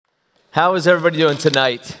How is everybody doing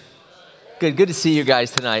tonight? Good to see you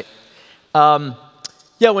guys tonight. When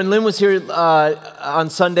Lynn was here on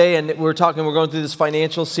Sunday and we're going through this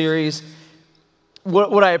financial series,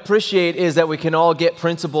 what I appreciate is that we can all get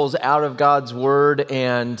principles out of God's Word,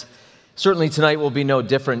 and certainly tonight will be no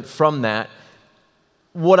different from that.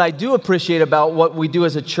 What I do appreciate about what we do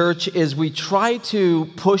as a church is we try to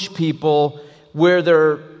push people where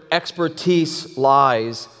their expertise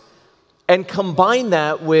lies and combine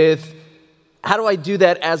that with, how do I do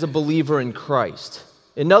that as a believer in Christ?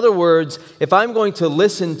 In other words, if I'm going to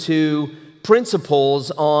listen to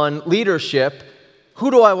principles on leadership,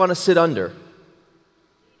 who do I want to sit under?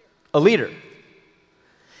 A leader.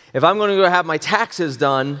 If I'm going to go have my taxes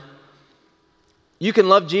done, you can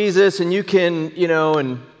love Jesus and you can,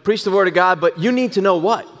 and preach the Word of God, but you need to know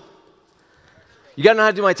what? You got to know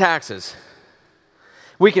how to do my taxes.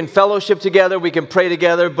 We can fellowship together, we can pray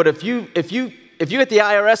together, but if you get the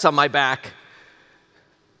IRS on my back.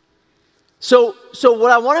 So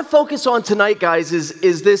what I want to focus on tonight, guys,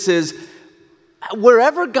 is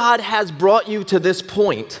wherever God has brought you to this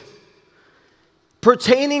point,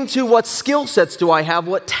 pertaining to what skill sets do I have,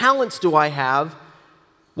 what talents do I have,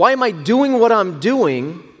 why am I doing what I'm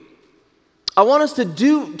doing? I want us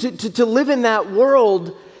to live in that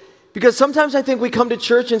world, because sometimes I think we come to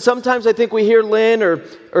church and sometimes I think we hear Lynn or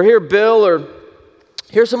hear Bill or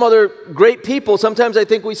hear some other great people. Sometimes I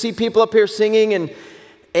think we see people up here singing and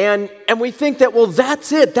we think that, well,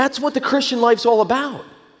 that's it. That's what the Christian life's all about.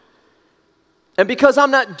 And because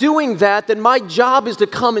I'm not doing that, then my job is to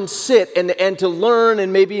come and sit and to learn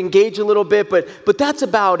and maybe engage a little bit, but that's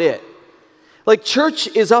about it. Like, church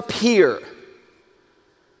is up here.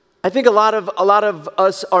 I think a lot of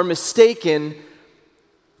us are mistaken,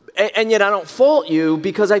 and yet I don't fault you,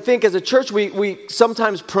 because I think as a church we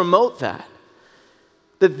sometimes promote that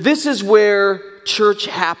this is where church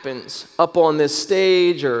happens, up on this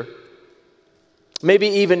stage or maybe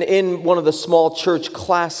even in one of the small church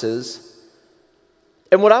classes.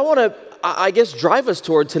 And what I want to, I guess, drive us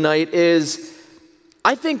toward tonight is,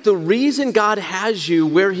 I think the reason God has you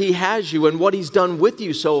where He has you and what He's done with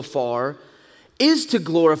you so far is to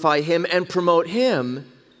glorify Him and promote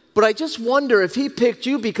Him. But I just wonder if He picked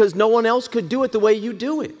you because no one else could do it the way you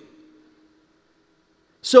do it.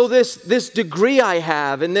 So this degree I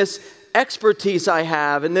have and this expertise I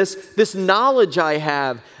have and this knowledge I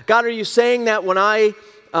have, God, are you saying that when I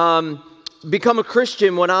become a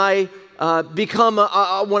Christian, when I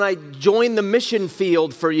when I join the mission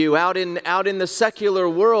field for you out in the secular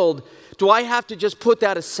world, do I have to just put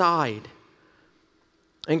that aside?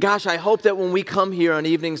 And gosh, I hope that when we come here on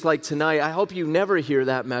evenings like tonight, I hope you never hear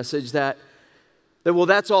that message that well,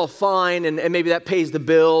 that's all fine and maybe that pays the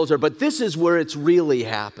bills, but this is where it's really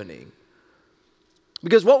happening.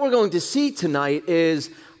 Because what we're going to see tonight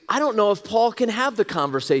is, I don't know if Paul can have the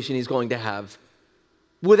conversation he's going to have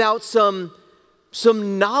without some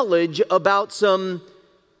knowledge about some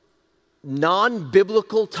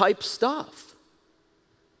non-biblical type stuff.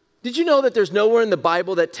 Did you know that there's nowhere in the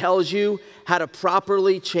Bible that tells you how to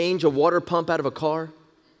properly change a water pump out of a car?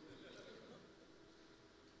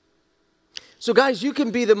 So guys, you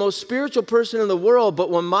can be the most spiritual person in the world,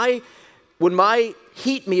 but when my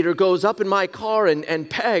heat meter goes up in my car and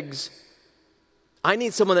pegs, I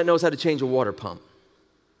need someone that knows how to change a water pump.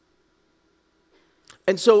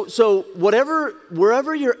 And so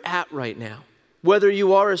wherever you're at right now, whether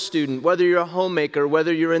you are a student, whether you're a homemaker,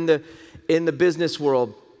 whether you're in the business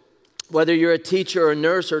world, whether you're a teacher or a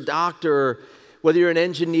nurse or doctor, or whether you're an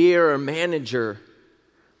engineer or manager,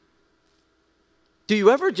 do you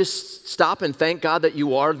ever just stop and thank God that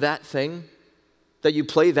you are that thing, that you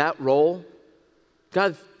play that role?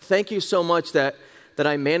 God, thank you so much that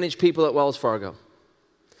I manage people at Wells Fargo.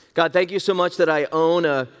 God, thank you so much that I own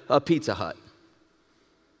a Pizza Hut.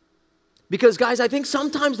 Because, guys, I think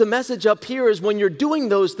sometimes the message up here is when you're doing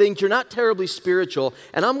those things, you're not terribly spiritual,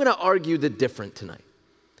 and I'm going to argue the different tonight.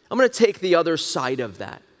 I'm going to take the other side of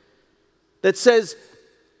that says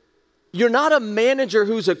you're not a manager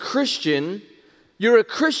who's a Christian, you're a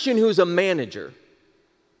Christian who's a manager.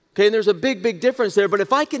 Okay, and there's a big difference there, but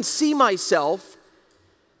if I can see myself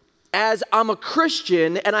as I'm a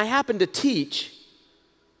Christian and I happen to teach,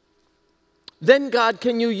 then God,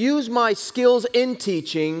 can you use my skills in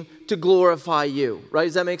teaching to glorify you, right?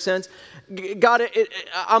 Does that make sense? God,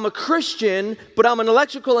 I'm a Christian, but I'm an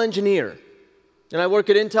electrical engineer, and I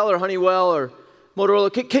work at Intel or Honeywell or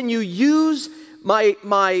Motorola. Can you use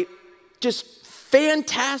my just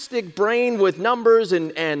fantastic brain with numbers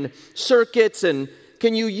and circuits, and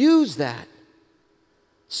can you use that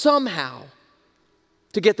somehow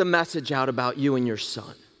to get the message out about you and your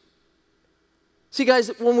son? See,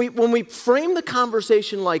 guys, when we frame the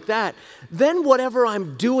conversation like that, then whatever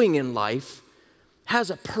I'm doing in life has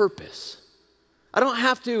a purpose. I don't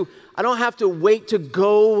have to wait to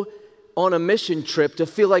go on a mission trip to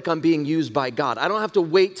feel like I'm being used by God. I don't have to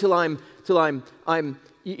wait till I'm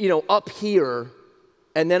up here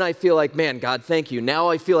and then I feel like, man, God, thank you. Now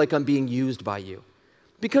I feel like I'm being used by you.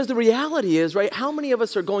 Because the reality is, right, how many of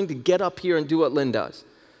us are going to get up here and do what Lynn does?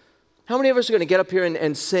 How many of us are going to get up here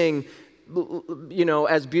and sing,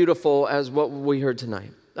 as beautiful as what we heard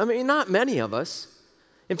tonight? I mean, not many of us.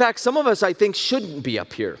 In fact, some of us, I think, shouldn't be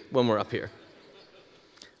up here when we're up here,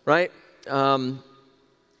 right?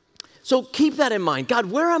 So keep that in mind. God,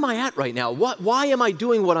 where am I at right now? Why am I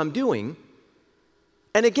doing what I'm doing?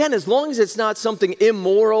 And again, as long as it's not something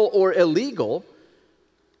immoral or illegal,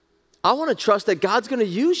 I want to trust that God's going to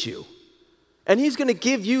use you. And he's going to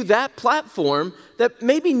give you that platform that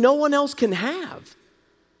maybe no one else can have.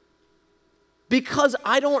 Because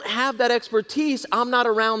I don't have that expertise, I'm not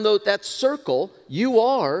around that circle. You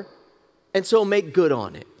are, and so make good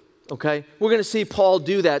on it, okay? We're going to see Paul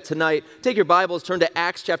do that tonight. Take your Bibles, turn to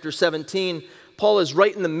Acts chapter 17. Paul is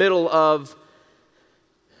right in the middle of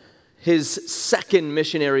his second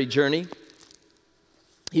missionary journey.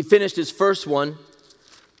 He finished his first one,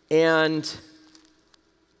 and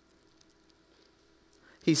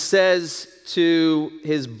he says to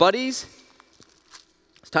his buddies,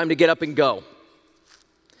 it's time to get up and go.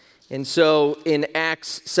 And so in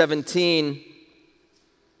Acts 17,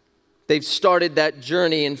 they've started that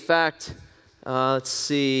journey. In fact, let's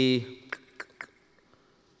see.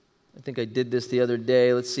 I think I did this the other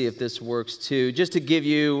day. Let's see if this works too. Just to give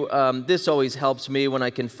you, this always helps me when I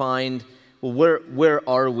can find, well, where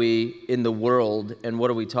are we in the world and what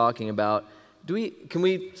are we talking about? Can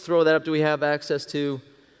we throw that up? Do we have access to,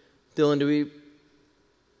 Dylan, do we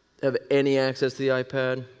have any access to the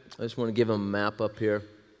iPad? I just want to give him a map up here.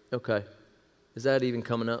 Okay. Is that even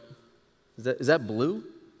coming up? Is that blue?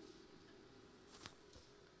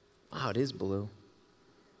 Wow, it is blue.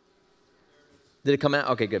 Did it come out?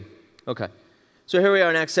 Okay, good. Okay. So here we are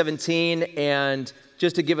in Acts 17, and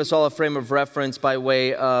just to give us all a frame of reference by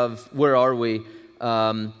way of where are we,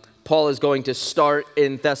 Paul is going to start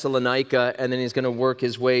in Thessalonica, and then he's going to work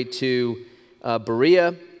his way to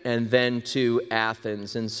Berea, and then to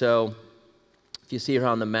Athens. And so if you see here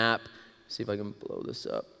on the map, see if I can blow this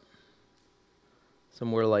up.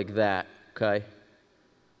 Somewhere like that, okay?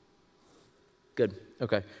 Good,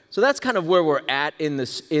 okay. So that's kind of where we're at in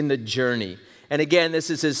the journey. And again, this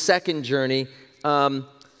is his second journey.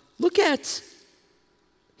 Look at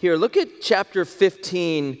chapter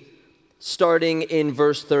 15, starting in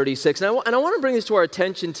verse 36. And I want to bring this to our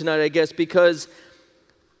attention tonight, I guess, because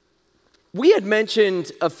we had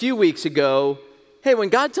mentioned a few weeks ago, hey, when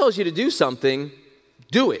God tells you to do something,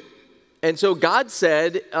 do it. And so God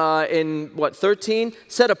said in 13,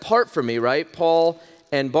 set apart for me, right? Paul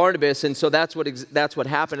and Barnabas, and so that's what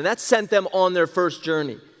happened. And that sent them on their first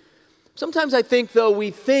journey. Sometimes I think, though,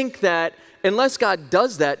 we think that unless God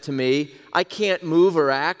does that to me, I can't move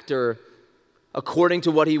or act or according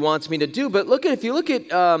to what he wants me to do. But if you look at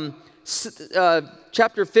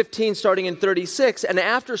chapter 15, starting in 36, and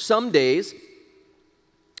after some days,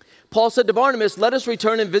 Paul said to Barnabas, let us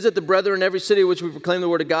return and visit the brethren in every city which we proclaim the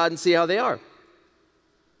word of God and see how they are.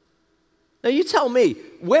 Now you tell me,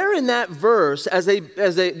 where in that verse,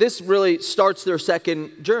 this really starts their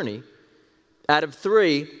second journey out of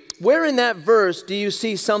 3, where in that verse do you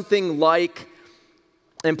see something like,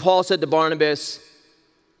 and Paul said to Barnabas,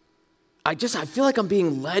 I feel like I'm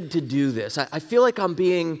being led to do this. I feel like I'm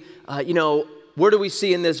being, where do we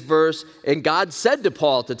see in this verse? And God said to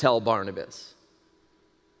Paul to tell Barnabas.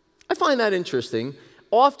 I find that interesting.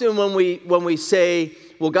 Often when we say,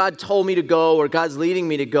 well, God told me to go or God's leading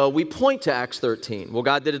me to go, we point to Acts 13. Well,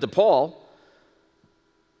 God did it to Paul.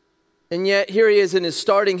 And yet here he is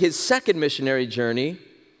starting his second missionary journey.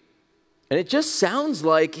 And it just sounds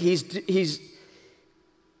like he's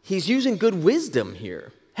using good wisdom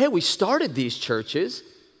here. Hey, we started these churches.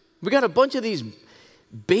 We got a bunch of these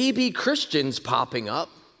baby Christians popping up.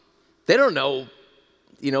 They don't know,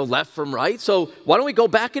 left from right. So why don't we go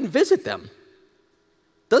back and visit them?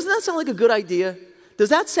 Doesn't that sound like a good idea? Does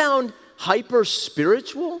that sound hyper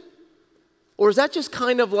spiritual? Or is that just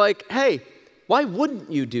kind of like, hey, why wouldn't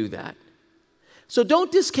you do that? So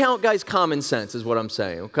don't discount, guys, common sense is what I'm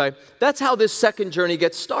saying, okay? That's how this second journey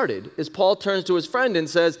gets started, is Paul turns to his friend and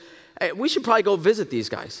says, hey, we should probably go visit these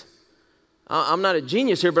guys. I'm not a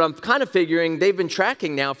genius here, but I'm kind of figuring they've been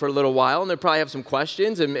tracking now for a little while, and they probably have some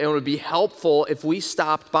questions, and it would be helpful if we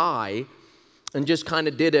stopped by and just kind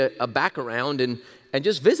of did a back around and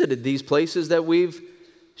just visited these places that we've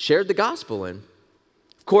shared the gospel in.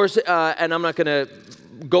 Of course, and I'm not going to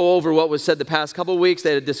go over what was said the past couple of weeks.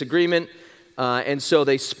 They had a disagreement, and so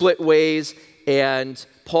they split ways, and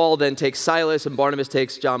Paul then takes Silas, and Barnabas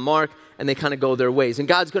takes John Mark, and they kind of go their ways. And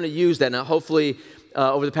God's going to use that. Now, hopefully,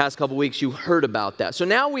 over the past couple of weeks, you heard about that. So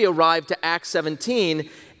now we arrive to Acts 17,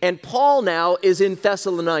 and Paul now is in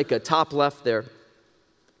Thessalonica, top left there.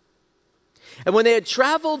 And when they had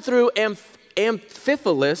traveled through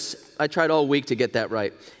Amphipolis, I tried all week to get that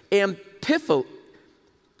right. Can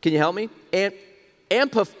you help me?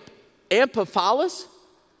 Amphipolis?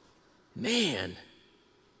 Man.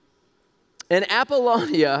 And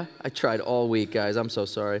Apollonia, I tried all week, guys. I'm so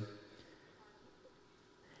sorry.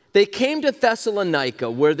 They came to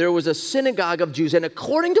Thessalonica, where there was a synagogue of Jews, and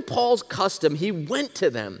according to Paul's custom, he went to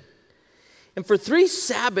them. And for 3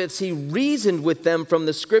 Sabbaths, he reasoned with them from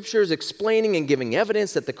the Scriptures, explaining and giving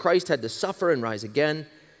evidence that the Christ had to suffer and rise again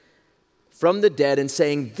from the dead, and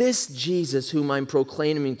saying, "This Jesus whom I'm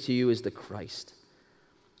proclaiming to you is the Christ."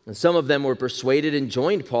 And some of them were persuaded and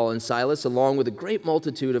joined Paul and Silas, along with a great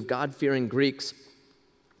multitude of God-fearing Greeks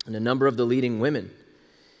and a number of the leading women.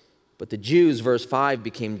 But the Jews, verse 5,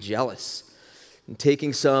 became jealous. And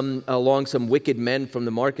taking along some wicked men from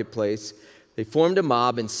the marketplace, they formed a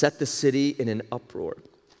mob and set the city in an uproar.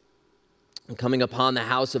 And coming upon the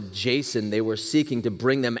house of Jason, they were seeking to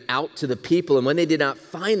bring them out to the people. And when they did not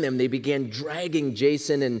find them, they began dragging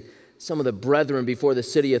Jason and some of the brethren before the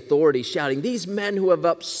city authorities, shouting, "These men who have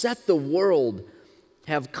upset the world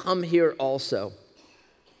have come here also."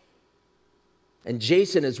 And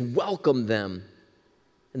Jason has welcomed them.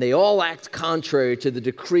 And they all act contrary to the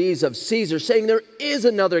decrees of Caesar, saying there is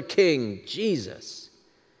another king, Jesus.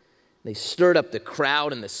 They stirred up the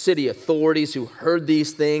crowd and the city authorities who heard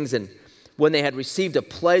these things, and when they had received a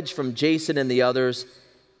pledge from Jason and the others,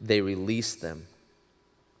 they released them.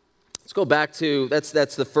 Let's go back to, that's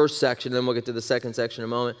the first section, then we'll get to the second section in a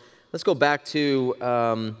moment. Let's go back to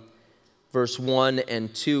verse 1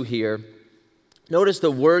 and 2 here. Notice the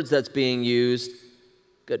words that's being used.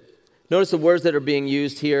 Good. Notice the words that are being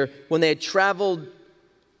used here. When they had traveled, I'm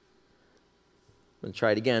going to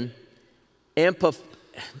try it again. And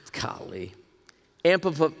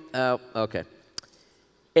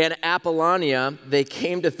Apollonia, they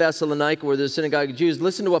came to Thessalonica, where there's a synagogue of Jews.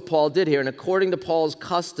 Listen to what Paul did here. And according to Paul's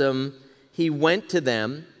custom, he went to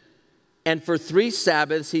them, and for 3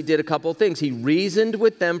 Sabbaths, he did a couple of things. He reasoned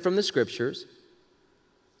with them from the Scriptures.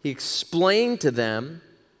 He explained to them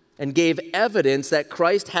and gave evidence that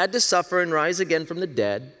Christ had to suffer and rise again from the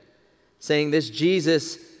dead, saying, "This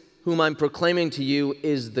Jesus whom I'm proclaiming to you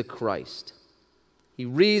is the Christ." He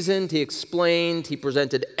reasoned, he explained, he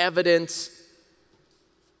presented evidence.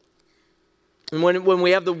 And when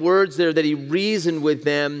we have the words there that he reasoned with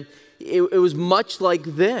them, it was much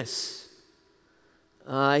like this.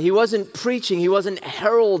 He wasn't preaching, he wasn't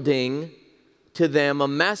heralding to them a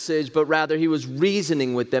message, but rather he was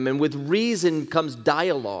reasoning with them. And with reason comes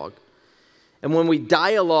dialogue. And when we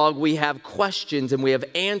dialogue, we have questions and we have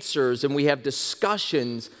answers and we have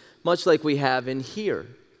discussions, much like we have in here.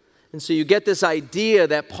 And so you get this idea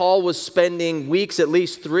that Paul was spending weeks, at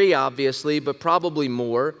least 3 obviously, but probably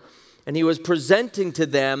more, and he was presenting to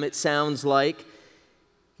them, it sounds like,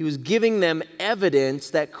 he was giving them evidence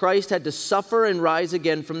that Christ had to suffer and rise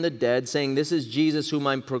again from the dead, saying, "This is Jesus whom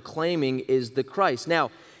I'm proclaiming is the Christ." Now,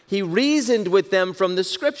 he reasoned with them from the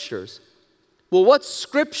Scriptures. Well, what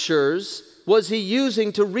Scriptures was he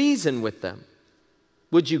using to reason with them?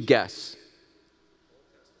 Would you guess?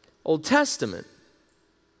 Old Testament.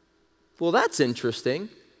 Well, that's interesting.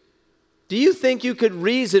 Do you think you could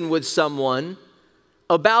reason with someone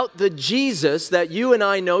about the Jesus that you and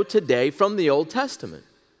I know today from the Old Testament?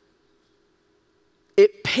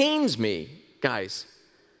 It pains me, guys,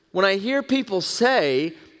 when I hear people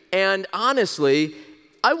say, and honestly,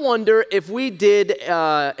 I wonder if we did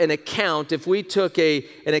an account, if we took an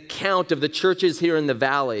account of the churches here in the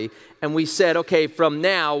valley, and we said, okay, from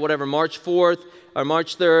now, whatever, March 4th or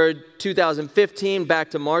March 3rd, 2015, back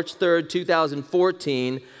to March 3rd,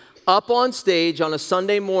 2014, up on stage on a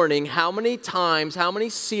Sunday morning, how many times, how many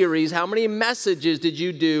series, how many messages did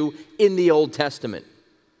you do in the Old Testament?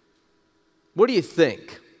 What do you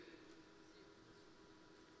think?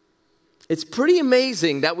 It's pretty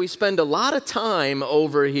amazing that we spend a lot of time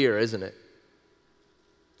over here, isn't it?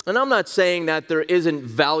 And I'm not saying that there isn't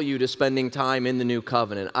value to spending time in the New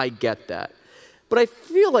Covenant. I get that. But I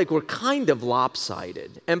feel like we're kind of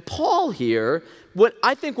lopsided. And Paul here,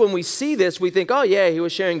 I think when we see this, we think, oh yeah, he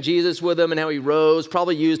was sharing Jesus with them and how he rose,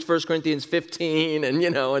 probably used 1 Corinthians 15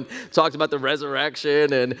 and talked about the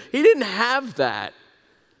resurrection. And he didn't have that.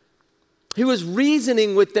 He was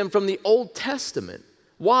reasoning with them from the Old Testament.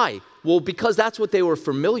 Why? Well, because that's what they were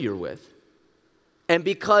familiar with. And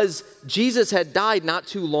because Jesus had died not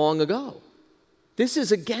too long ago. This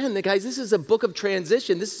is, again, guys, this is a book of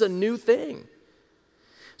transition. This is a new thing.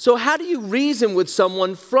 So how do you reason with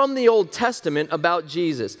someone from the Old Testament about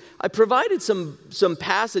Jesus? I provided some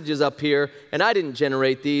passages up here, and I didn't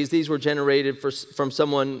generate these. These were generated from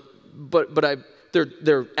someone, but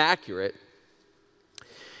they're accurate.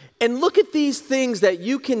 And look at these things that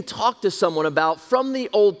you can talk to someone about from the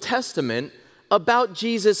Old Testament about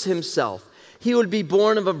Jesus himself. He would be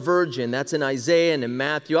born of a virgin. That's in Isaiah and in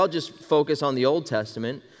Matthew. I'll just focus on the Old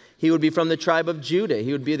Testament. He would be from the tribe of Judah.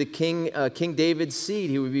 He would be the King David's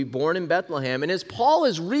seed. He would be born in Bethlehem. And as Paul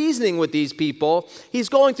is reasoning with these people, he's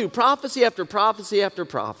going through prophecy after prophecy after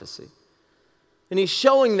prophecy. And he's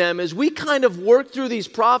showing them, as we kind of work through these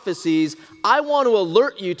prophecies, I want to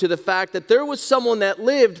alert you to the fact that there was someone that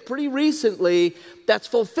lived pretty recently that's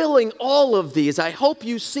fulfilling all of these. I hope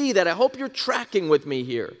you see that. I hope you're tracking with me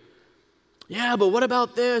here. Yeah, but what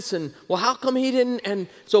about this? And, well, how come he didn't? And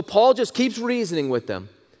so Paul just keeps reasoning with them.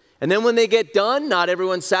 And then when they get done, not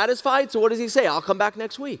everyone's satisfied. So what does he say? I'll come back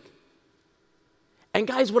next week. And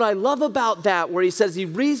guys, what I love about that, where he says he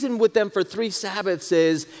reasoned with them for 3 Sabbaths,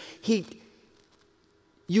 is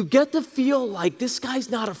you get to feel like this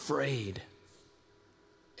guy's not afraid.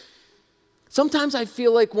 Sometimes I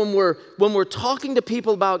feel like when we're talking to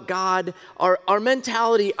people about God, our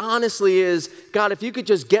mentality honestly is, God, if you could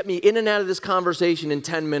just get me in and out of this conversation in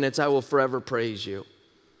 10 minutes, I will forever praise you.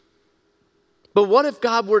 But what if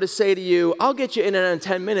God were to say to you, I'll get you in and out in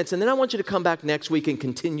 10 minutes, and then I want you to come back next week and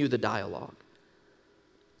continue the dialogue.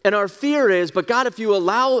 And our fear is, but God, if you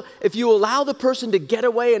allow the person to get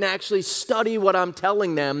away and actually study what I'm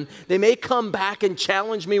telling them, they may come back and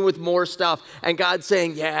challenge me with more stuff. And God's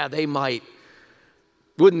saying, yeah, they might.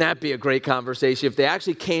 Wouldn't that be a great conversation if they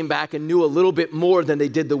actually came back and knew a little bit more than they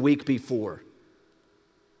did the week before?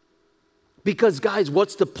 Because, guys,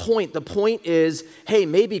 what's the point? The point is, hey,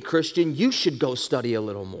 maybe, Christian, you should go study a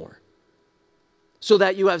little more so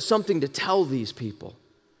that you have something to tell these people.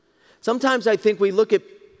 Sometimes I think we look at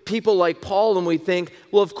people like Paul and we think,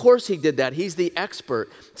 well, of course he did that. He's the expert.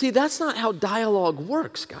 See, that's not how dialogue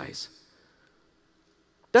works, guys.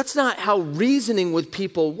 That's not how reasoning with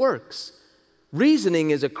people works. Reasoning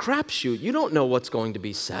is a crapshoot. You don't know what's going to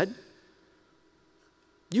be said.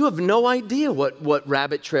 You have no idea what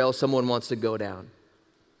rabbit trail someone wants to go down.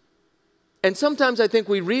 And sometimes I think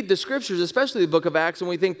we read the scriptures, especially the book of Acts, and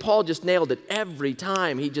we think Paul just nailed it every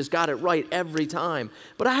time. He just got it right every time.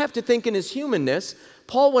 But I have to think in his humanness,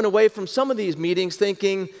 Paul went away from some of these meetings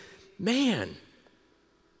thinking, man,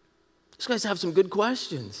 these guys have some good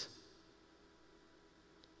questions.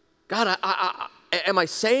 God, am I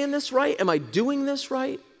saying this right? Am I doing this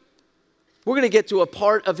right? We're going to get to a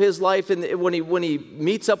part of his life when he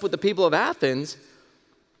meets up with the people of Athens.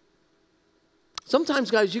 Sometimes,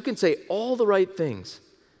 guys, you can say all the right things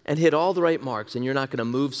and hit all the right marks, and you're not going to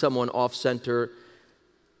move someone off center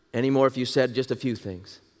anymore if you said just a few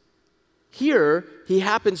things. Here, he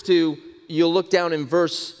happens to, you'll look down in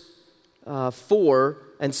verse 4,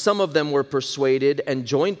 and some of them were persuaded and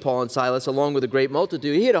joined Paul and Silas along with a great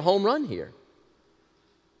multitude. He hit a home run here.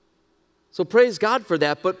 So praise God for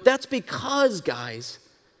that. But that's because, guys,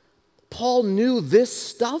 Paul knew this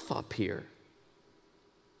stuff up here.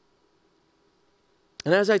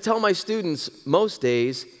 And as I tell my students most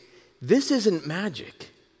days, this isn't magic.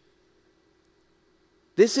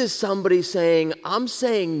 This is somebody saying, I'm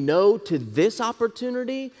saying no to this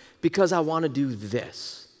opportunity because I want to do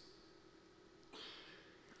this.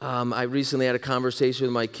 I recently had a conversation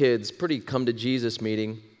with my kids, pretty come to Jesus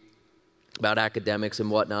meeting, about academics and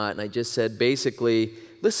whatnot, and I just said, basically,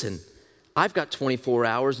 listen, I've got 24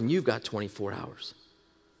 hours and you've got 24 hours.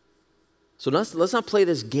 So let's not play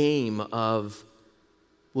this game of,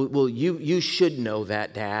 well, you should know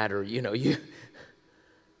that, Dad, or, you've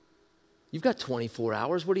got 24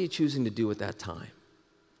 hours. What are you choosing to do with that time?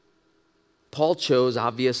 Paul chose,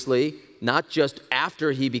 obviously, not just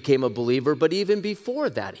after he became a believer, but even before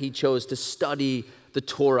that, he chose to study the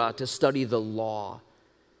Torah, to study the law.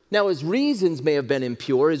 Now, his reasons may have been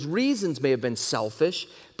impure, his reasons may have been selfish,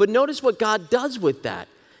 but notice what God does with that.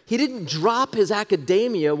 He didn't drop his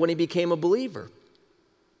academia when he became a believer,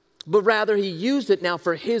 but rather he used it now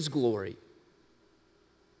for his glory.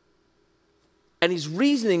 And he's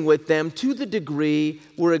reasoning with them to the degree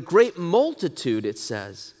where a great multitude, it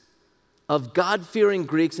says, of God-fearing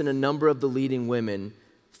Greeks and a number of the leading women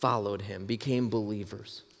followed him, became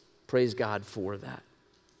believers. Praise God for that.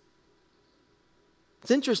 It's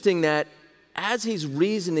interesting that as he's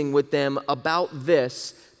reasoning with them about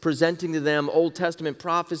this, presenting to them Old Testament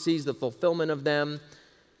prophecies, the fulfillment of them,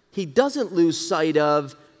 he doesn't lose sight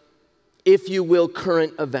of, if you will,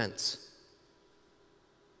 current events.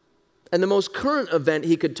 And the most current event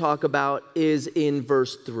he could talk about is in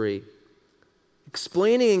verse 3,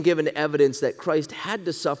 explaining and giving evidence that Christ had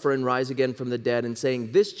to suffer and rise again from the dead, and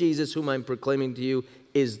saying, this Jesus whom I'm proclaiming to you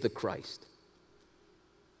is the Christ.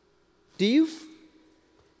 Do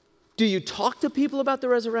you talk to people about the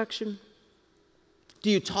resurrection? Do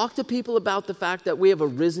you talk to people about the fact that we have a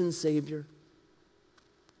risen Savior?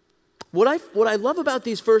 What I love about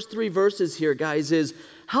these first 3 verses here, guys, is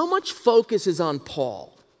how much focus is on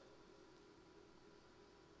Paul.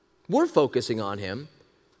 We're focusing on him,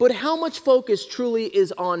 but how much focus truly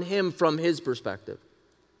is on him from his perspective?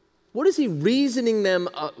 What is he reasoning them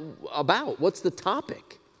about? What's the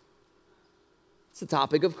topic? It's the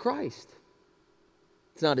topic of Christ.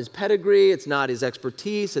 It's not his pedigree, it's not his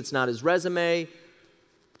expertise, it's not his resume,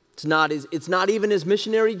 it's not even his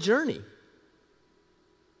missionary journey.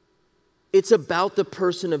 It's about the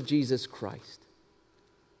person of Jesus Christ.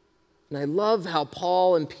 And I love how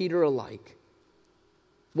Paul and Peter alike,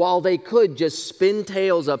 while they could just spin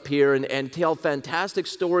tales up here and tell fantastic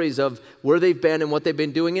stories of where they've been and what they've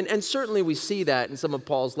been doing, and certainly we see that in some of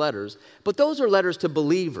Paul's letters, but those are letters to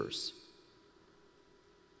believers.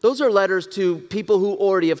 Those are letters to people who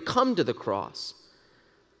already have come to the cross.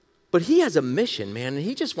 But he has a mission, man, and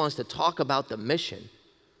he just wants to talk about the mission.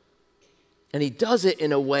 And he does it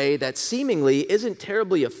in a way that seemingly isn't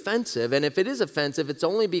terribly offensive, and if it is offensive, it's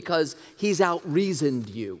only because he's out-reasoned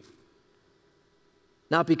you.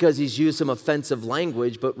 Not because he's used some offensive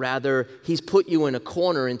language, but rather he's put you in a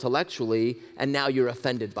corner intellectually, and now you're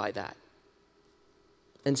offended by that.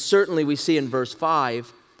 And certainly we see in verse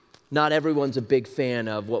 5, not everyone's a big fan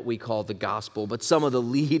of what we call the gospel, but some of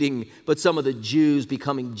the Jews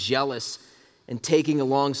becoming jealous and taking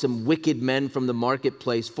along some wicked men from the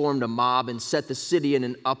marketplace, formed a mob and set the city in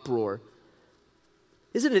an uproar.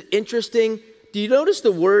 Isn't it interesting? Do you notice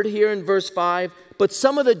the word here in verse 5? But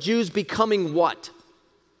some of the Jews becoming what?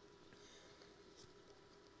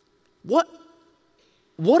 What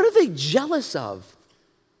are they jealous of?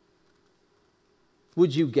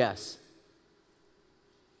 Would you guess?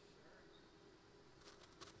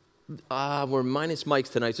 We're minus mics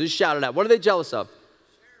tonight, so just shout it out. What are they jealous of?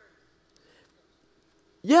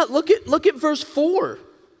 Yeah, look at verse 4.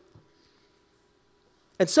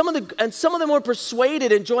 And some of them were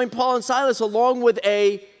persuaded and joined Paul and Silas along with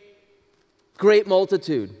a great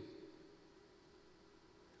multitude.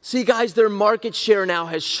 See, guys, their market share now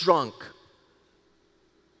has shrunk.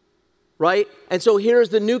 Right? And so here's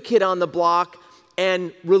the new kid on the block,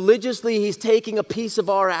 and religiously he's taking a piece of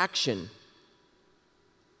our action.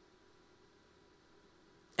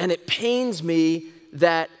 And it pains me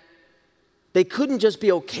that they couldn't just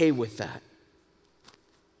be okay with that,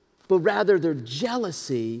 but rather their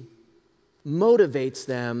jealousy motivates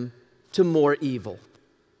them to more evil.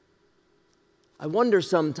 I wonder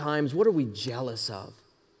sometimes, what are we jealous of?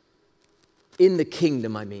 In the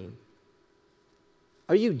kingdom, I mean.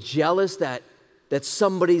 Are you jealous that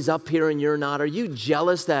somebody's up here and you're not? Are you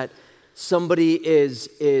jealous that somebody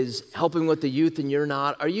is helping with the youth and you're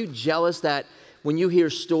not? Are you jealous that when you hear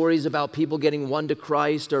stories about people getting won to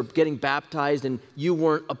Christ or getting baptized and you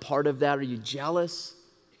weren't a part of that, are you jealous?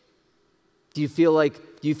 Do you feel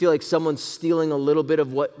like someone's stealing a little bit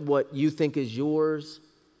of what you think is yours?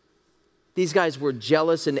 These guys were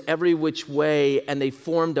jealous in every which way, and they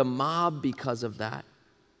formed a mob because of that.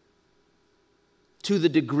 To the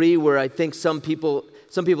degree where I think some people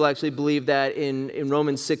actually believe that in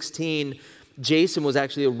Romans 16, Jason was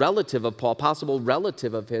actually a relative of Paul, possible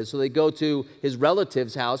relative of his. So they go to his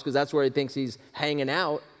relative's house because that's where he thinks he's hanging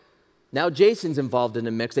out. Now Jason's involved in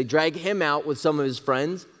the mix. They drag him out with some of his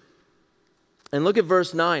friends. And look at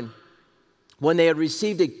verse 9. When they had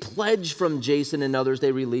received a pledge from Jason and others,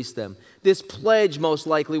 they released them. This pledge most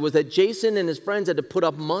likely was that Jason and his friends had to put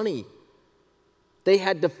up money. They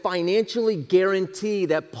had to financially guarantee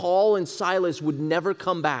that Paul and Silas would never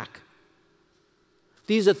come back.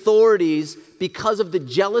 These authorities, because of the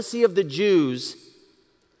jealousy of the Jews,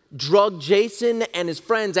 drugged Jason and his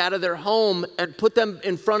friends out of their home and put them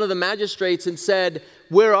in front of the magistrates and said,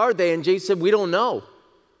 "Where are they?" And Jason said, "We don't know."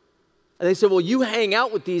 And they said, "Well, you hang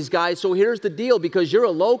out with these guys, so here's the deal. Because you're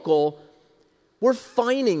a local, we're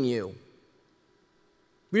fining you.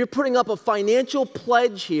 We're putting up a financial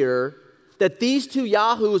pledge here that these two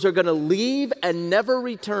yahoos are going to leave and never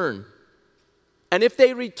return. And if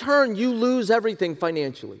they return, you lose everything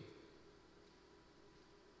financially."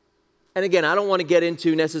 And again, I don't want to get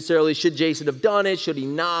into necessarily should Jason have done it, should he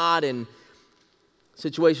not, and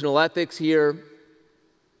situational ethics here.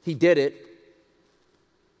 He did it.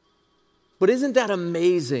 But isn't that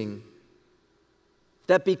amazing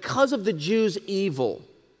that because of the Jews' evil,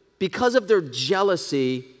 because of their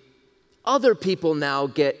jealousy, other people now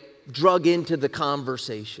get drug into the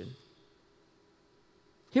conversation?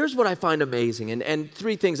 Here's what I find amazing, and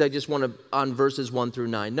three things I just want to, on verses 1 through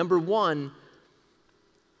 9. Number one,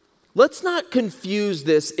 let's not confuse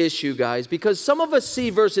this issue, guys, because some of us see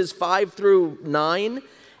verses 5 through 9,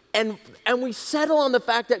 and we settle on the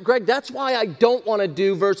fact that, Greg, that's why I don't want to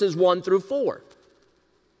do verses 1 through 4,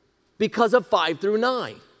 because of 5 through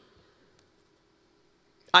 9.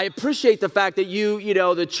 I appreciate the fact that you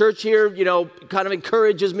know, the church here, kind of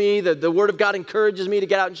encourages me, the Word of God encourages me to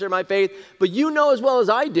get out and share my faith. But you know as well as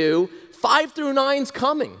I do, 5 through 9's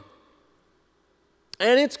coming.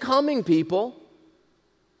 And it's coming, people.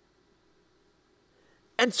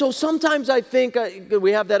 And so sometimes I think,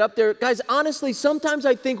 we have that up there. Guys, honestly, sometimes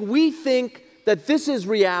I think we think that this is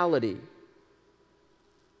reality.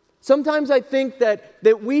 Sometimes I think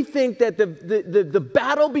that we think that the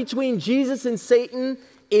battle between Jesus and Satan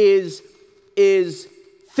is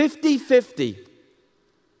 50-50.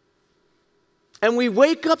 And we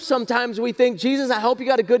wake up sometimes, we think, Jesus, I hope you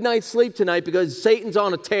got a good night's sleep tonight because Satan's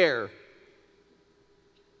on a tear.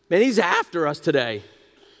 Man, he's after us today.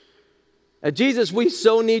 And Jesus, we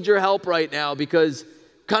so need your help right now because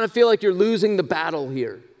kind of feel like you're losing the battle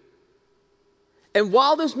here. And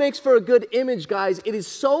while this makes for a good image, guys, it is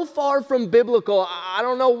so far from biblical, I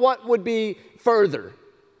don't know what would be further.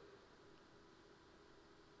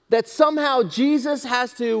 That somehow Jesus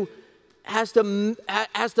has to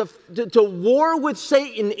war with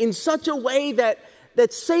Satan in such a way that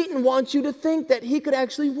Satan wants you to think that he could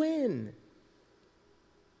actually win.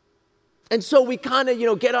 And so we kind of,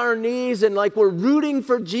 get on our knees and like we're rooting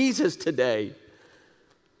for Jesus today.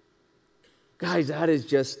 Guys, that is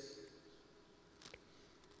just,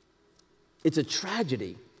 it's a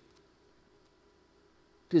tragedy.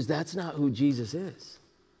 Because that's not who Jesus is.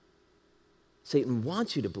 Satan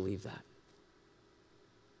wants you to believe that.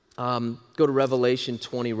 Go to Revelation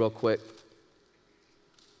 20 real quick.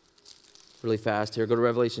 Really fast here. Go to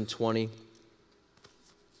Revelation 20.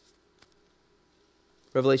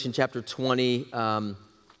 Revelation chapter 20.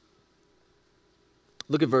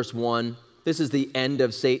 Look at verse 1. This is the end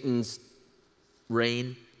of Satan's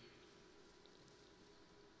reign.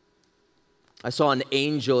 I saw an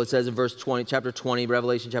angel, it says in verse 20, chapter 20,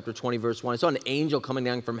 Revelation chapter 20, verse 1. I saw an angel coming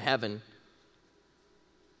down from heaven,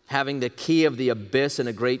 having the key of the abyss and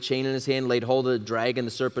a great chain in his hand, laid hold of the dragon,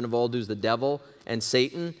 the serpent of old, who's the devil and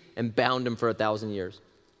Satan, and bound him for 1,000 years.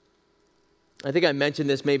 I think I mentioned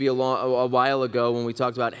this maybe a while ago when we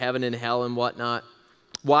talked about heaven and hell and whatnot.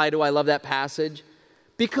 Why do I love that passage?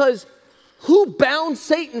 Because who bound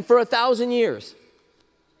Satan for 1,000 years?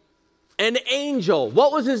 An angel.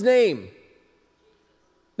 What was his name?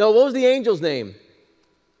 No, what was the angel's name?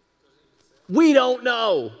 We don't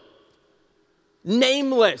know.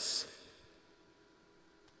 Nameless.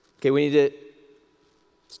 Okay,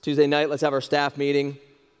 it's Tuesday night. Let's have our staff meeting.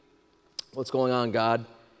 What's going on, God?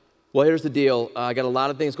 Well, here's the deal. I got a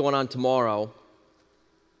lot of things going on tomorrow.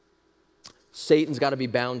 Satan's got to be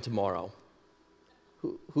bound tomorrow.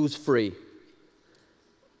 Who's free?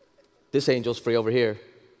 This angel's free over here.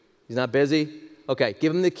 He's not busy? Okay,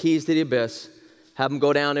 give him the keys to the abyss. Have him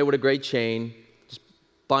go down there with a great chain. Just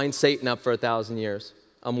bind Satan up for 1,000 years.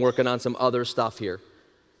 I'm working on some other stuff here.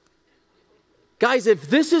 Guys, if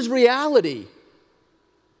this is reality,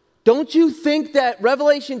 don't you think that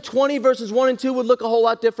Revelation 20 verses 1 and 2 would look a whole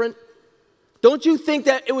lot different? Don't you think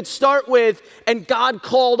that it would start with, and God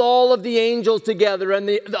called all of the angels together, and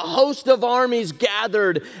the host of armies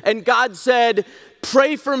gathered, and God said,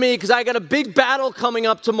 pray for me because I got a big battle coming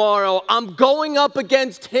up tomorrow. I'm going up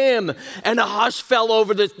against him. And a hush fell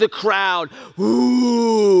over the crowd.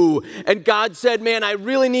 Ooh. And God said, man, I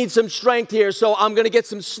really need some strength here, so I'm going to get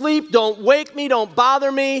some sleep. Don't wake me. Don't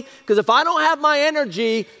bother me. Because if I don't have my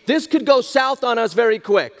energy, this could go south on us very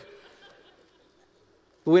quick.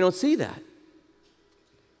 But we don't see that.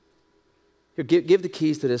 Here, give the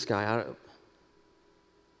keys to this guy.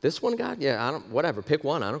 This one, God? Yeah, whatever. Pick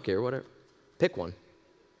one. I don't care. Whatever. Pick one.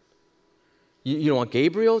 You don't want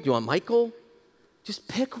Gabriel? Do you want Michael? Just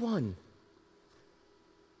pick one.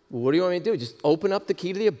 Well, what do you want me to do? Just open up the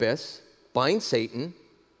key to the abyss, bind Satan.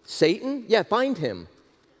 Satan? Yeah, bind him.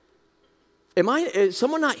 Is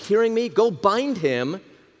someone not hearing me? Go bind him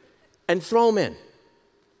and throw him in.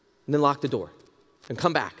 And then lock the door. And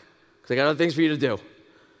come back. Because I got other things for you to do.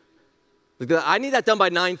 I need that done by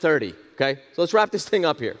 9:30, okay? So let's wrap this thing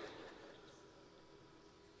up here.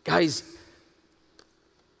 Guys,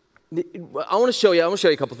 I want to show you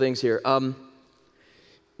a couple things here.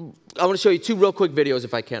 I want to show you 2 real quick videos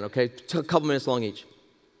if I can, okay? A couple minutes long each.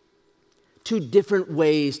 2 different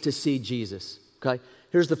ways to see Jesus, okay?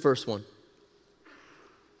 Here's the first one.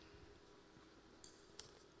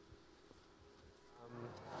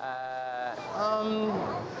 I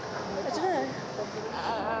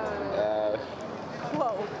don't know.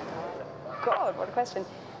 Whoa. God, what a question.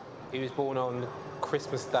 He was born on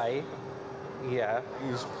Christmas Day. Yeah.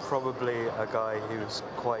 He's probably a guy who was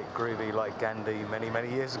quite groovy like Gandhi many, many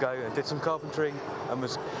years ago and did some carpentry and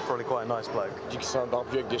was probably quite a nice bloke. Du que c'est un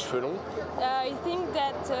barbu avec des cheveux longs. I think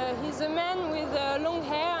that he's a man with long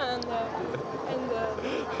hair and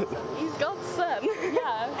He's God's son.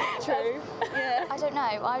 yeah, true. Yeah. I don't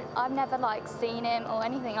know. I've never like seen him or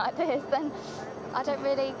anything like this. Then I don't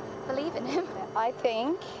really believe in him. I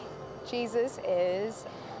think Jesus is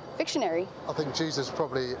fictionary. I think Jesus is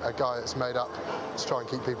probably a guy that's made up to try and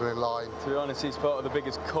keep people in line. To be honest, he's part of the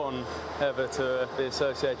biggest con ever to be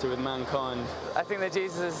associated with mankind. I think that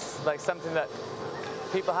Jesus is like something that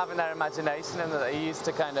people have in their imagination and that they use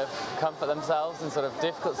to kind of comfort themselves in sort of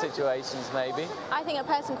difficult situations, maybe. I think a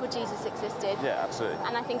person called Jesus existed. Yeah, absolutely.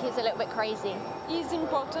 And I think he's a little bit crazy. He's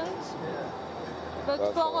important. But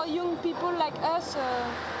That's for right. young people like us,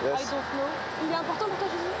 Yes. I don't know. Il est important pour toi,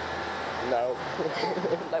 Jésus? No.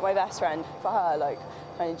 Like my best friend, for her, like,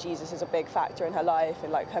 kind of Jesus is a big factor in her life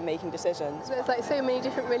and like her making decisions. There's like so many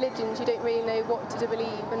different religions, you don't really know what to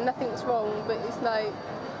believe, and nothing's wrong, but it's like,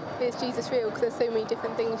 is Jesus real? Because there's so many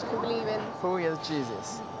different things you can believe in. Who is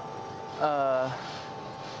Jesus?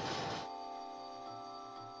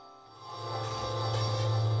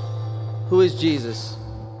 Who is Jesus?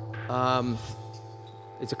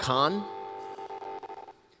 It's a con.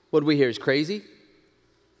 What do we hear? He's crazy.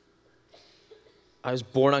 I was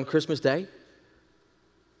born on Christmas Day.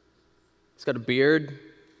 He's got a beard.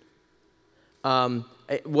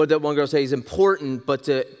 What that one girl say? He's important, but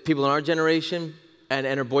to people in our generation, and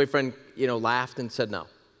her boyfriend, laughed and said no.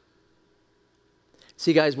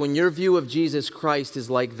 See, guys, when your view of Jesus Christ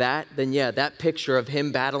is like that, then yeah, that picture of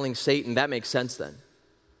him battling Satan, that makes sense then.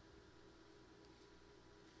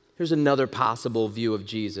 Here's another possible view of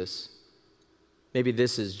Jesus. Maybe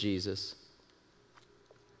this is Jesus.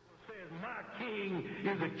 My king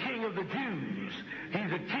is the king of the Jews. He's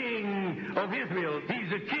the king of Israel. He's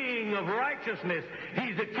the king of righteousness.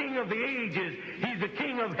 He's the king of the ages. He's the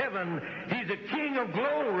king of heaven. He's the king of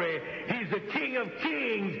glory. He's the king of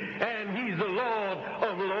kings. And he's the Lord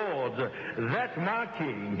of lords. That's my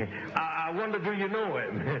king. I wonder, do you know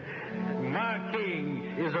him? My king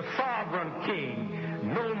is a sovereign king.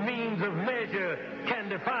 No means of measure can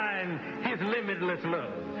define his limitless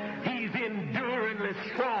love. He's enduringly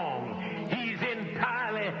strong. He's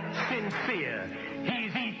entirely sincere.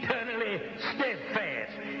 He's eternally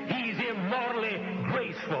steadfast. He's immortally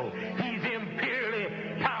graceful. He's imperially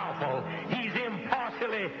powerful. He's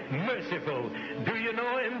impartially merciful. Do you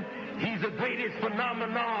know him? He's the greatest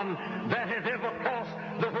phenomenon that has ever crossed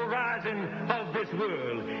the horizon of this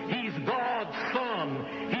world. He's God's Son.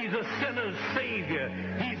 He's a sinner's Savior.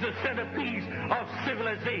 He's the centerpiece of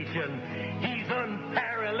civilization. He's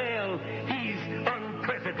unparalleled. He's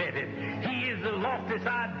unprecedented. He is the loftiest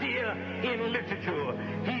idea in literature.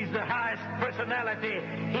 He's the highest personality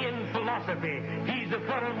in philosophy. He's the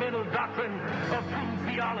fundamental doctrine of true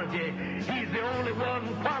theology. He's the only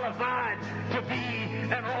one qualified to be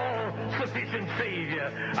an all-sufficient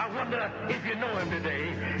Savior. I wonder if you know him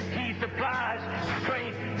today. He supplies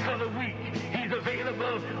strength for the weak. He's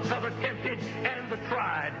available for the tempted and the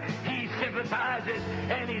tried. He sympathizes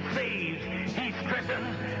and he saves. He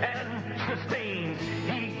strengthens and sustains.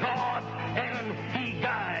 He guards and he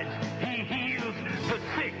guides. He heals the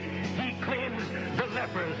sick. He cleanses the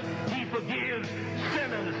lepers. He forgives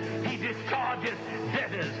sinners. He discharges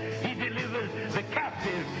debtors. He delivers the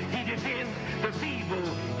captive. He defends the feeble.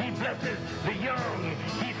 He blesses the young.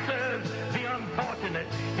 He serves the unfortunate.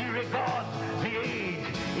 He regards the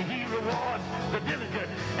aged. He rewards the diligent.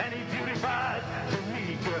 And he beautifies the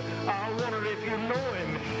meek. I wonder if you know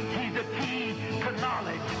him. He's the key to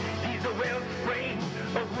knowledge. He's the wellspring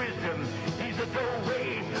of wisdom. He's the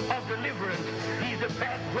doorway of deliverance. He's the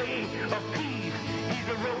pathway of peace. He's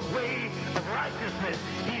the roadway of righteousness.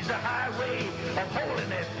 He's the highway of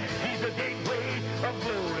holiness. He's the gateway of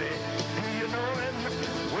glory. Do you know him?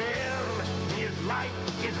 Well, his light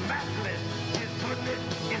is matchless. His goodness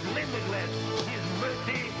is limitless. His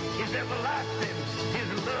mercy is everlasting. His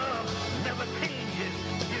love never changes.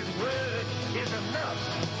 His word is enough.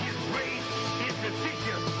 His grace is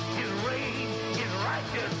sufficient. His reign is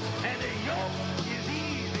righteous. And his yoke is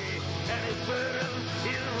easy. And his burden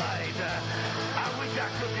is light. I wish I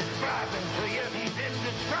could describe him to you. He's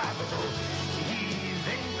indescribable. He's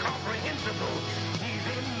incredible.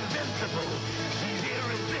 irresistible. He's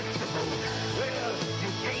irresistible. Well,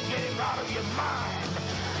 you can't get him out of your mind.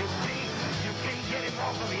 You can't get him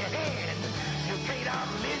off of your hand. You can't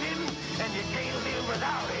outlive him, and you can't live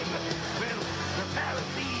without him. Well, the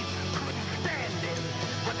Pharisees couldn't stand him,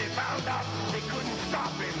 but they found out they couldn't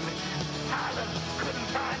stop him. Pilate couldn't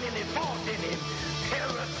find any fault in him.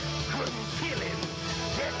 Herod couldn't kill him.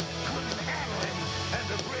 Death couldn't handle him, and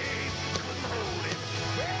the grave couldn't hold him.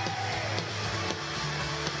 Yeah!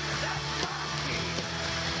 That's my king.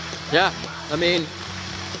 Yeah, I mean,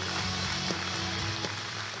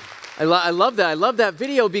 I love that. I love that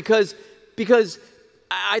video because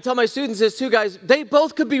I tell my students this too, guys. They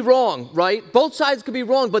both could be wrong, right? Both sides could be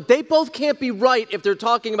wrong, but they both can't be right if they're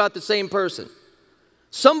talking about the same person.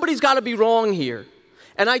 Somebody's got to be wrong here.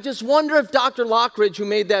 And I just wonder if Dr. Lockridge, who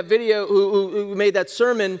made that video, who made that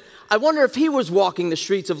sermon, I wonder if he was walking the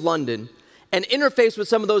streets of London and interfaced with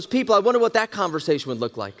some of those people. I wonder what that conversation would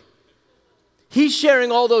look like. He's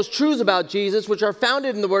sharing all those truths about Jesus, which are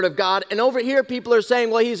founded in the Word of God. And over here, people are saying,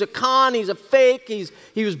 well, he's a con, he's a fake,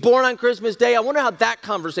 he was born on Christmas Day. I wonder how that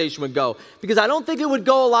conversation would go. Because I don't think it would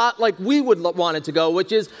go a lot like we would want it to go,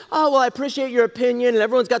 which is, oh, well, I appreciate your opinion, and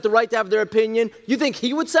everyone's got the right to have their opinion. You think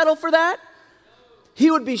he would settle for that? He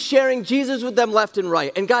would be sharing Jesus with them left and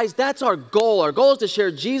right. And guys, that's our goal. Our goal is to share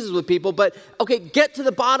Jesus with people. But, okay, get to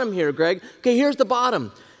the bottom here, Greg. Okay, here's the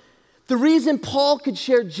bottom. The reason Paul could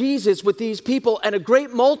share Jesus with these people, and a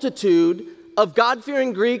great multitude of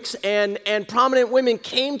God-fearing Greeks and prominent women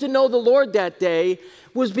came to know the Lord that day,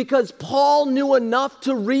 was because Paul knew enough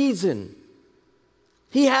to reason.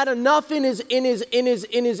 He had enough in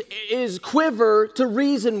his quiver to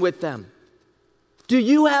reason with them. Do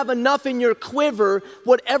you have enough in your quiver,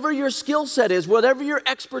 whatever your skill set is, whatever your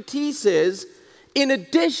expertise is, in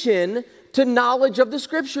addition to knowledge of the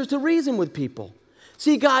Scriptures to reason with people?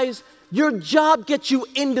 See, guys, your job gets you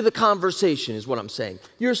into the conversation, is what I'm saying.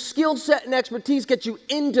 Your skill set and expertise gets you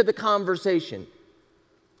into the conversation.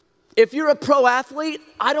 If you're a pro athlete,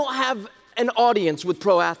 I don't have an audience with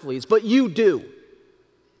pro athletes, but you do.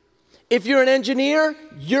 If you're an engineer,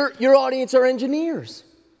 your audience are engineers.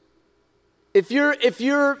 If you're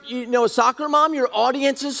a soccer mom, your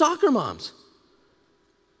audience is soccer moms.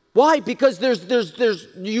 Why? Because there's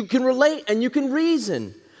you can relate and you can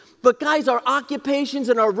reason. But guys, our occupations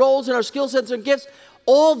and our roles and our skill sets and gifts,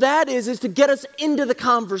 all that is to get us into the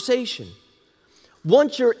conversation.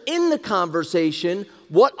 Once you're in the conversation,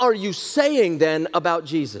 what are you saying then about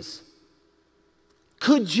Jesus?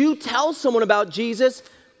 Could you tell someone about Jesus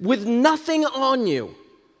with nothing on you?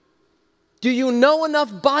 Do you know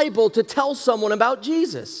enough Bible to tell someone about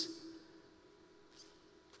Jesus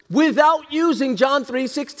without using John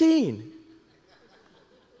 3:16?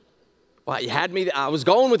 Well, you had me. I was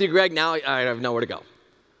going with you, Greg. Now I have nowhere to go.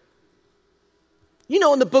 You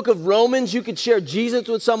know, in the book of Romans, you could share Jesus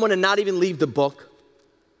with someone and not even leave the book.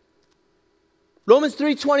 Romans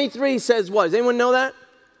 3:23 says what? Does anyone know that?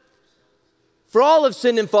 For all have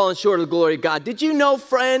sinned and fallen short of the glory of God. Did you know,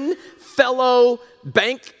 friend, fellow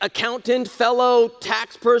bank accountant, fellow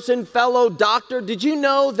tax person, fellow doctor, did you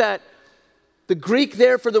know that the Greek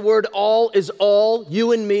there for the word all is all?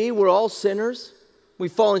 You and me, we're all sinners.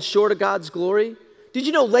 We've fallen short of God's glory. Did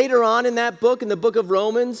you know later on in that book, in the book of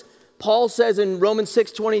Romans, Paul says in Romans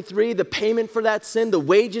 6:23, the payment for that sin, the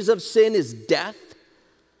wages of sin is death.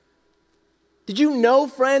 Did you know,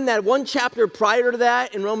 friend, that one chapter prior to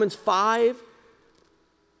that, in Romans 5,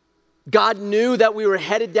 God knew that we were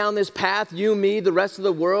headed down this path, you, me, the rest of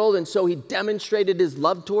the world, and so he demonstrated his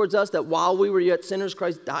love towards us, that while we were yet sinners,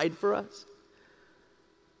 Christ died for us?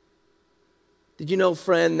 Did you know,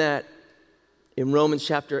 friend, that in Romans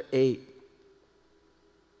chapter 8,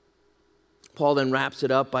 Paul then wraps it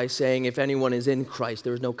up by saying, if anyone is in Christ,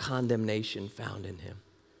 there is no condemnation found in him.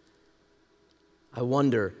 I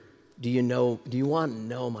wonder, do you want to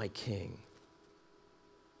know my King?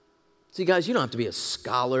 See, guys, you don't have to be a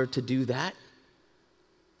scholar to do that.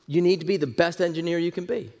 You need to be the best engineer you can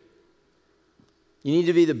be. You need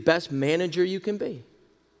to be the best manager you can be.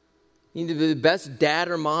 You need to be the best dad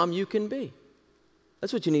or mom you can be.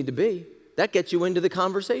 That's what you need to be. That gets you into the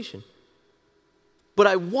conversation. But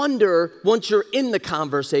I wonder, once you're in the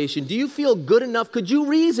conversation, do you feel good enough? Could you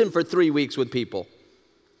reason for 3 weeks with people?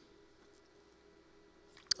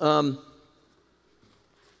 Can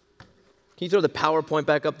you throw the PowerPoint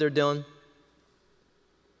back up there, Dylan?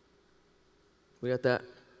 We got that?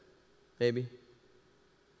 Maybe?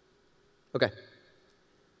 Okay.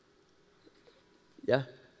 Yeah?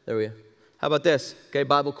 There we go. How about this? Okay,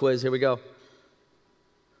 Bible quiz. Here we go.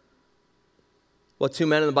 What two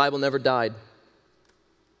men in the Bible never died?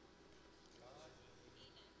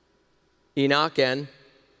 Enoch and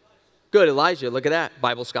Good, Elijah, look at that,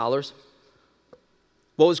 Bible scholars.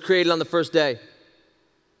 What was created on the first day?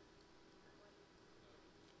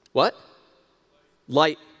 What?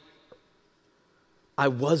 Light. I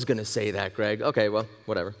was going to say that, Greg. Okay, well,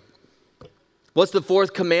 whatever. What's the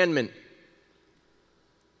fourth commandment?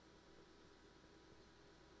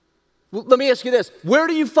 Well, let me ask you this. Where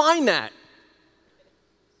do you find that?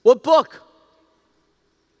 What book?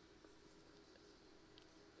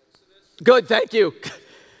 Good, thank you.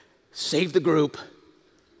 Save the group.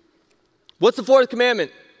 What's the fourth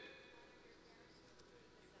commandment?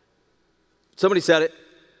 Somebody said it.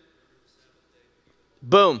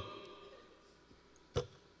 Boom.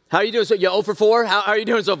 How are you doing? So you 0 for 4? How are you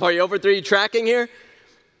doing so far? You 0 for 3? You tracking here?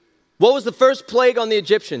 What was the first plague on the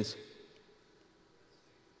Egyptians?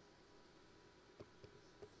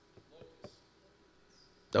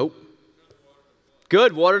 Nope.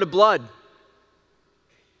 Good, water to blood.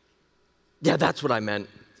 Yeah, that's what I meant.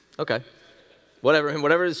 Okay. Whatever,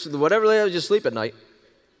 they just sleep at night.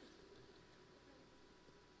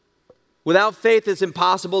 Without faith, it's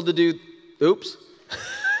impossible to do, oops.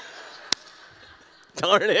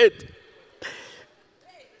 Darn it.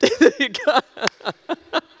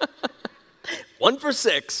 1 for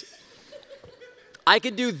 6. I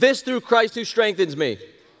can do this through Christ who strengthens me.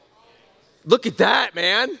 Look at that,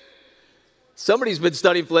 man. Somebody's been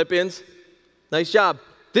studying Philippians. Nice job.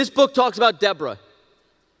 This book talks about Deborah.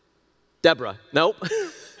 Deborah. Nope.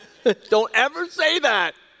 Don't ever say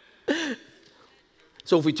that.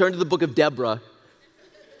 So if we turn to the book of Deborah.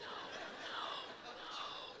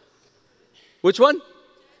 Which one?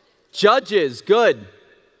 Judges. Good.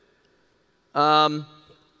 Who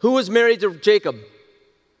was married to Jacob?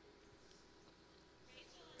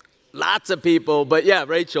 Lots of people, but yeah,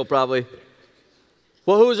 Rachel probably.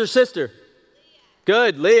 Well, who was her sister?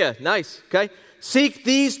 Good, Leah. Nice. Okay.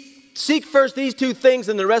 Seek first these two things,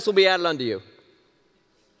 and the rest will be added unto you.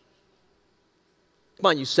 Come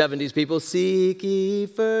on, you 70s people. Seek ye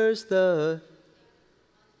first the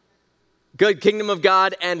good kingdom of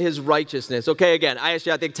God and his righteousness. Okay, again, I asked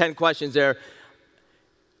you, I think, 10 questions there.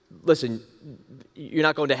 Listen, you're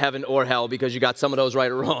not going to heaven or hell because you got some of those right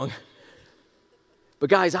or wrong. But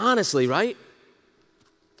guys, honestly, right?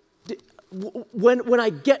 When I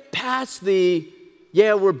get past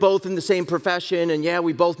yeah, we're both in the same profession, and yeah,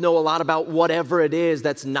 we both know a lot about whatever it is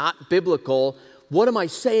that's not biblical, what am I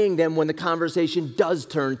saying then when the conversation does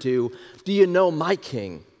turn to, do you know my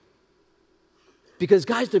king? Because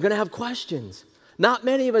guys, they're going to have questions. Not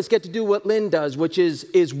many of us get to do what Lynn does, which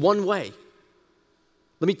is one way.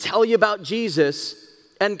 Let me tell you about Jesus.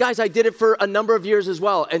 And guys, I did it for a number of years as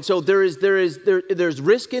well. And so there's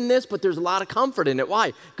risk in this, but there's a lot of comfort in it.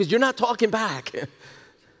 Why? Because you're not talking back.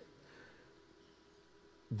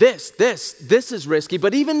 This is risky,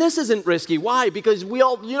 but even this isn't risky. Why? Because we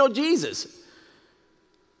all, Jesus.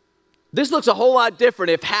 This looks a whole lot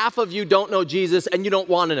different if half of you don't know Jesus and you don't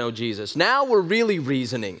want to know Jesus. Now we're really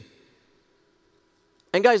reasoning.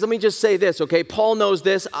 And guys, let me just say this, okay? Paul knows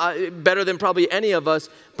this better than probably any of us,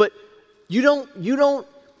 but you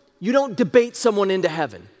don't debate someone into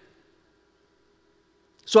heaven.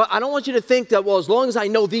 So I don't want you to think that, well, as long as I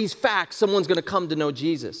know these facts, someone's going to come to know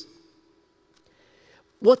Jesus.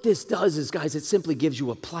 What this does is, guys, it simply gives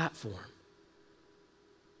you a platform.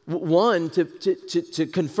 One, to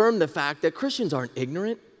confirm the fact that Christians aren't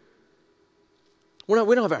ignorant. We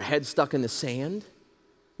don't have our heads stuck in the sand.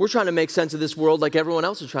 We're trying to make sense of this world like everyone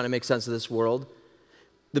else is trying to make sense of this world.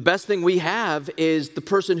 The best thing we have is the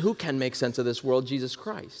person who can make sense of this world, Jesus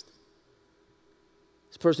Christ.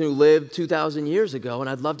 This person who lived 2,000 years ago, and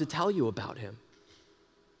I'd love to tell you about him.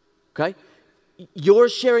 Okay? Your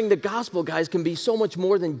sharing the gospel, guys, can be so much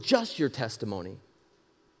more than just your testimony.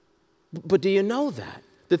 But do you know that?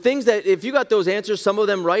 The things that, if you got those answers, some of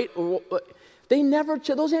them right,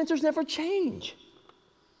 those answers never change.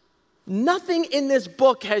 Nothing in this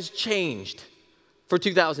book has changed for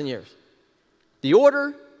 2,000 years. The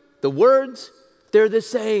order, the words, they're the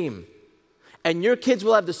same. And your kids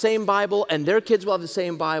will have the same Bible, and their kids will have the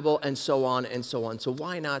same Bible, and so on and so on. So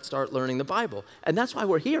why not start learning the Bible? And that's why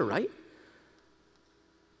we're here, right?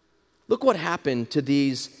 Look what happened to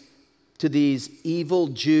these evil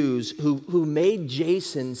Jews who made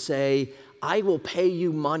Jason say, I will pay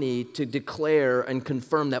you money to declare and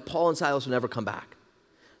confirm that Paul and Silas will never come back.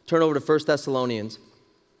 Turn over to 1 Thessalonians.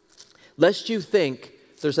 Lest you think,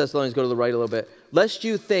 1 Thessalonians, go to the right a little bit. Lest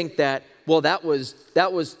you think that, well, that was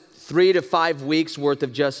 3 to 5 weeks worth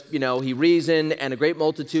of just, he reasoned and a great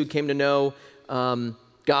multitude came to know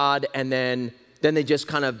God, and then they just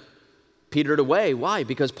kind of petered away. Why?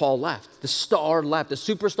 Because Paul left. The star left. The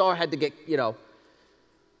superstar had to get,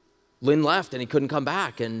 Lynn left and he couldn't come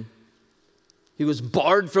back. And He was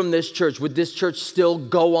barred from this church. Would this church still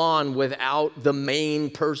go on without the main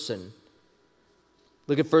person?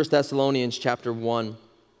 Look at 1 Thessalonians chapter 1.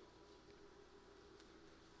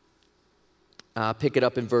 Pick it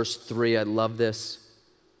up in verse 3. I love this.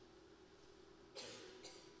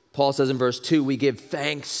 Paul says in verse 2, we give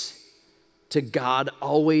thanks to God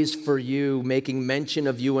always for you, making mention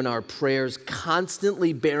of you in our prayers,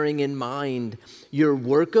 constantly bearing in mind your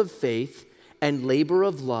work of faith and labor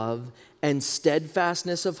of love and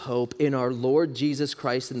steadfastness of hope in our Lord Jesus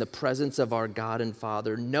Christ in the presence of our God and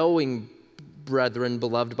Father, knowing, brethren,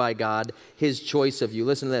 beloved by God, his choice of you.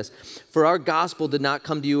 Listen to this. For our gospel did not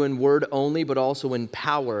come to you in word only, but also in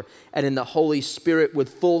power and in the Holy Spirit with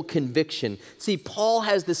full conviction. See, Paul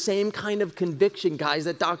has the same kind of conviction, guys,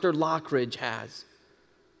 that Dr. Lockridge has.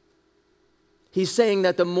 He's saying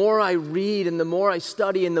that the more I read and the more I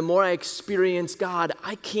study and the more I experience God,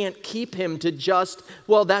 I can't keep him to just,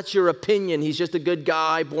 well, that's your opinion. He's just a good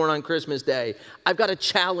guy born on Christmas Day. I've got to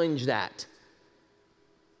challenge that.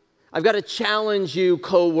 I've got to challenge you,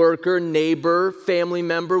 coworker, neighbor, family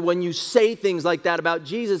member, when you say things like that about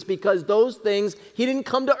Jesus, because those things, he didn't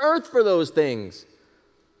come to earth for those things.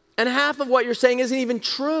 And half of what you're saying isn't even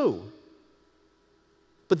true.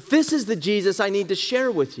 But this is the Jesus I need to share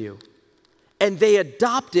with you. And they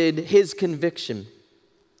adopted his conviction.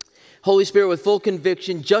 Holy Spirit with full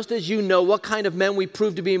conviction, just as you know what kind of men we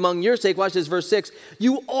proved to be among your sake. Watch this, verse 6.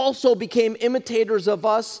 You also became imitators of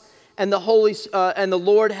us and the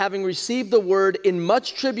Lord, having received the word in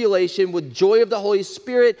much tribulation with joy of the Holy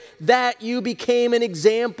Spirit, that you became an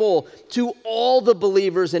example to all the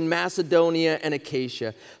believers in Macedonia and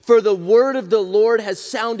Achaia. For the word of the Lord has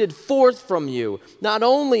sounded forth from you, not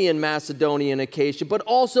only in Macedonia and Achaia, but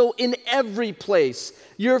also in every place.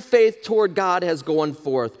 Your faith toward God has gone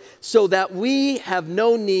forth, so that we have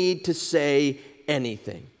no need to say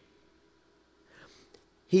anything.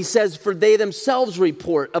 He says, for they themselves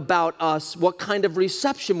report about us what kind of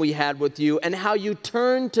reception we had with you and how you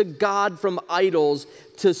turned to God from idols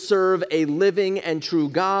to serve a living and true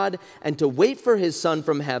God and to wait for his Son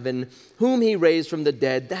from heaven, whom he raised from the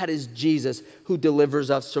dead. That is Jesus, who delivers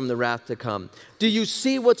us from the wrath to come. Do you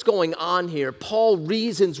see what's going on here? Paul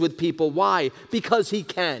reasons with people. Why? Because he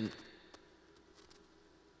can.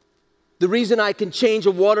 The reason I can change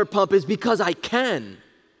a water pump is because I can.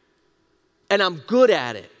 And I'm good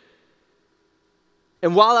at it.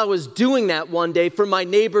 And while I was doing that one day for my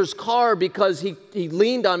neighbor's car because he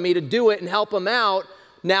leaned on me to do it and help him out,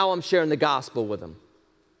 now I'm sharing the gospel with him.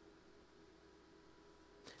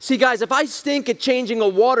 See, guys, if I stink at changing a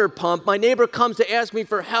water pump, my neighbor comes to ask me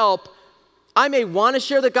for help, I may want to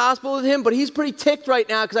share the gospel with him, but he's pretty ticked right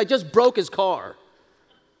now because I just broke his car.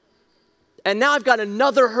 And now I've got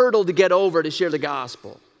another hurdle to get over to share the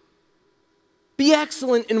gospel. Be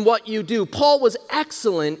excellent in what you do. Paul was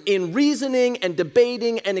excellent in reasoning and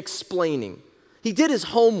debating and explaining. He did his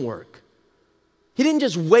homework. He didn't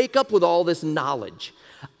just wake up with all this knowledge.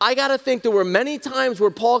 I got to think there were many times where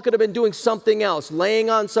Paul could have been doing something else, laying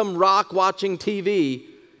on some rock watching TV,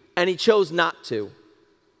 and he chose not to.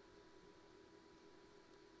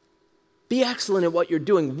 Be excellent at what you're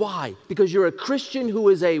doing. Why? Because you're a Christian who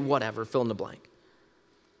is a whatever, fill in the blank.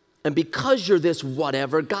 And because you're this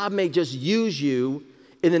whatever, God may just use you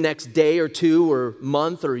in the next day or two or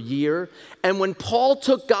month or year. And when Paul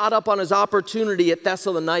took God up on his opportunity at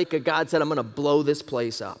Thessalonica, God said, I'm going to blow this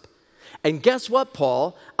place up. And guess what,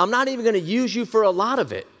 Paul? I'm not even going to use you for a lot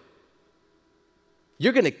of it.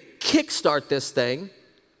 You're going to kickstart this thing.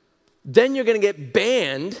 Then you're going to get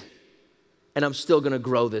banned. And I'm still going to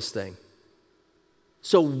grow this thing.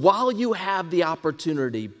 So while you have the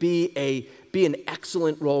opportunity, be an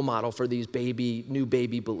excellent role model for these new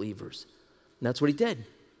baby believers. And that's what he did.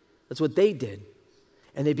 That's what they did.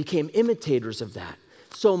 And they became imitators of that.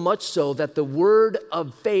 So much so that the word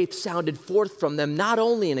of faith sounded forth from them, not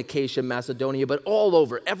only in Achaia and Macedonia, but all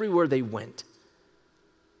over, everywhere they went.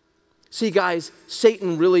 See, guys,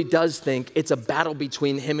 Satan really does think it's a battle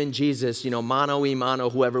between him and Jesus, mano y mano,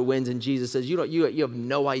 whoever wins. And Jesus says, you have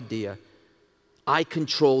no idea. I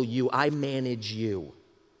control you. I manage you.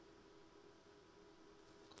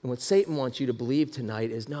 And what Satan wants you to believe tonight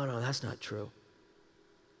is, no, that's not true.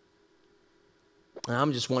 And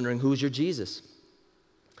I'm just wondering, who's your Jesus?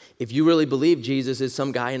 If you really believe Jesus is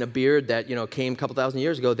some guy in a beard that, came a couple thousand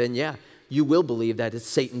years ago, then yeah, you will believe that it's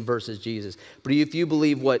Satan versus Jesus. But if you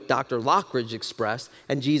believe what Dr. Lockridge expressed,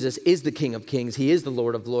 and Jesus is the King of Kings, he is the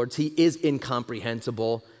Lord of Lords, he is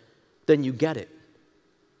incomprehensible, then you get it.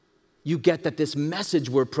 You get that this message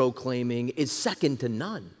we're proclaiming is second to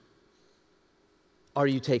none. Are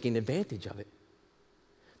you taking advantage of it?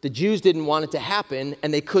 The Jews didn't want it to happen,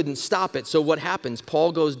 and they couldn't stop it. So what happens?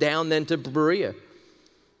 Paul goes down then to Berea.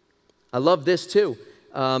 I love this too.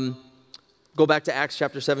 Go back to Acts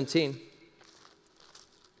chapter 17.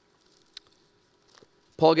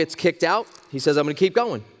 Paul gets kicked out. He says, I'm going to keep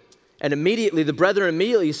going. And immediately, the brethren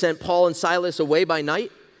immediately sent Paul and Silas away by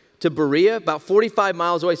night to Berea, about 45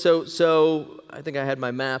 miles away. So I think I had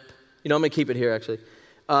my map. I'm going to keep it here, actually.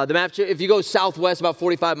 The map, if you go southwest about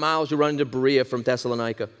 45 miles, you run into Berea from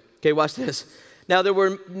Thessalonica. Okay, watch this.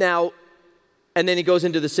 And then he goes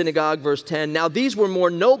into the synagogue, verse 10. Now these were more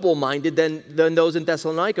noble-minded than those in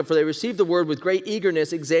Thessalonica, for they received the word with great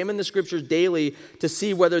eagerness, examined the scriptures daily to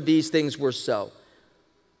see whether these things were so.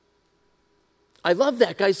 I love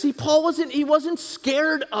that, guys. See, Paul wasn't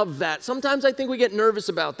scared of that. Sometimes I think we get nervous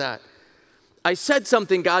about that. I said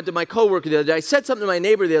something, God, to my coworker the other day. I said something to my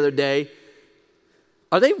neighbor the other day.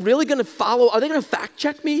 Are they really going to follow? Are they going to fact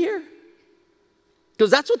check me here? Because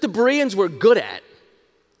that's what the Bereans were good at.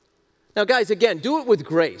 Now, guys, again, do it with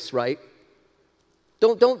grace, right?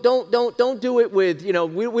 Don't do it with,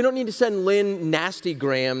 we don't need to send Lynn nasty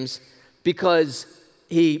grams because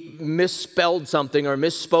he misspelled something or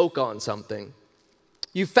misspoke on something.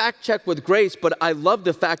 You fact check with grace, but I love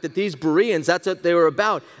the fact that these Bereans, that's what they were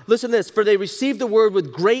about. Listen to this, for they received the word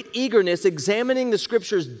with great eagerness, examining the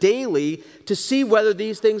scriptures daily to see whether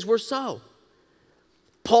these things were so.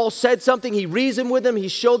 Paul said something, he reasoned with them, he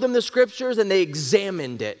showed them the scriptures, and they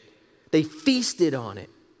examined it. They feasted on it.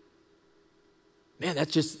 Man,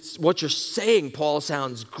 that's just what you're saying, Paul,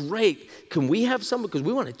 sounds great. Can we have some? Because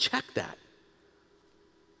we want to check that.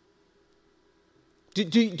 Do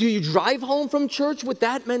you drive home from church with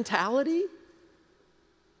that mentality?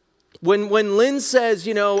 When Lynn says,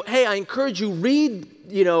 hey, I encourage you, read,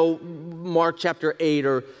 Mark chapter 8,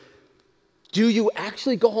 or do you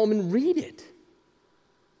actually go home and read it?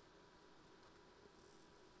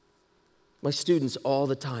 My students all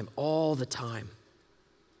the time.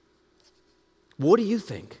 What do you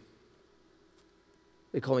think?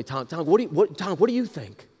 They call me Tom. Tom, what do you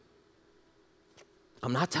think?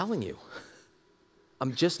 I'm not telling you.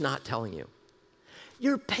 I'm just not telling you.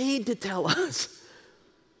 You're paid to tell us.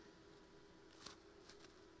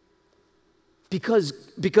 Because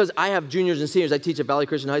I have juniors and seniors. I teach at Valley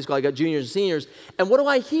Christian High School. I got juniors and seniors. And what do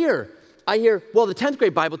I hear? I hear, well, the 10th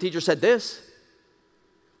grade Bible teacher said this.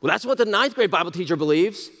 Well, that's what the 9th grade Bible teacher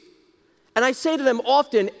believes. And I say to them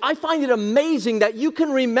often, I find it amazing that you can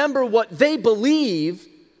remember what they believe,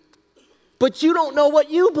 but you don't know what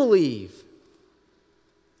you believe.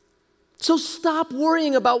 So stop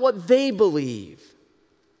worrying about what they believe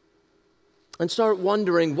and start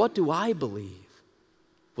wondering, what do I believe?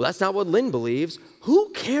 Well, that's not what Lynn believes.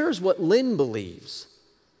 Who cares what Lynn believes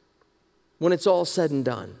when it's all said and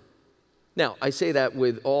done? Now, I say that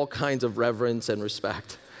with all kinds of reverence and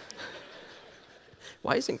respect.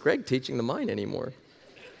 Why isn't Greg teaching the mind anymore?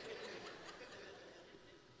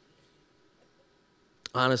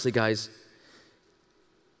 Honestly, guys,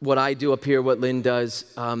 what I do up here, what Lynn does,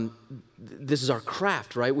 this is our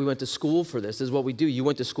craft, right? We went to school for this. This is what we do. You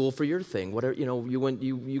went to school for your thing. Whatever,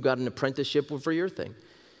 you got an apprenticeship for your thing.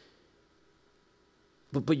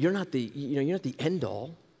 But you're not the end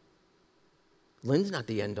all. Lynn's not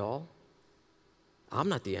the end all. I'm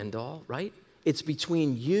not the end all, right? It's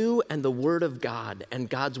between you and the Word of God, and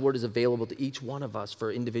God's Word is available to each one of us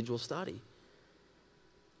for individual study.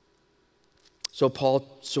 So Paul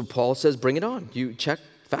says, bring it on. You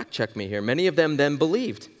fact check me here. Many of them then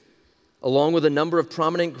believed, along with a number of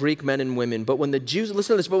prominent Greek men and women. But when the Jews,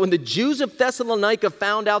 listen to this, but when the Jews of Thessalonica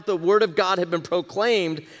found out the Word of God had been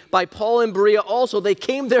proclaimed by Paul and Berea also, they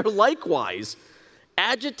came there likewise,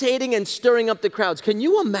 agitating and stirring up the crowds. Can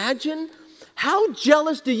you imagine? How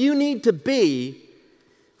jealous do you need to be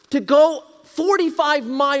to go 45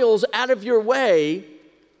 miles out of your way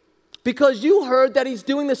because you heard that he's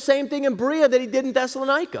doing the same thing in Berea that he did in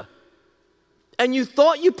Thessalonica? And you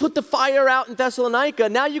thought you put the fire out in Thessalonica.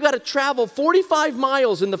 Now you got to travel 45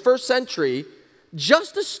 miles in the first century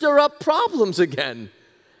just to stir up problems again.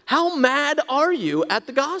 How mad are you at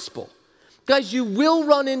the gospel? Guys, you will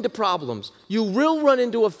run into problems. You will run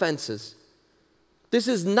into offenses. This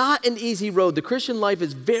is not an easy road. The Christian life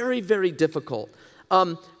is very, very difficult.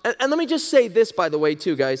 And let me just say this, by the way,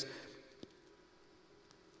 too, guys.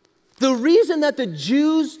 The reason that the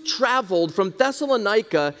Jews traveled from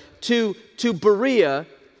Thessalonica to Berea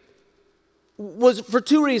was for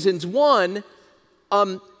two reasons. One,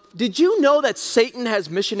 did you know that Satan has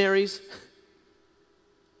missionaries?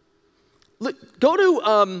 Look, go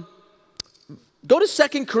to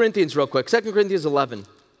 2 Corinthians real quick, 2 Corinthians 11.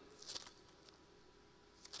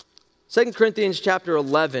 2 Corinthians chapter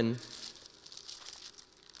 11.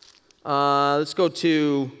 Let's go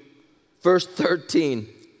to verse 13.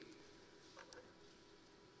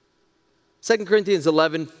 2 Corinthians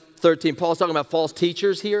 11:13. Paul's talking about false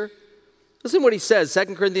teachers here. Listen to what he says.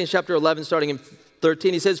 2 Corinthians chapter 11, starting in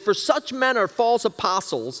 13. He says, "For such men are false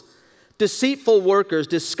apostles, deceitful workers,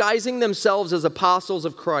 disguising themselves as apostles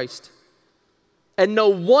of Christ. And no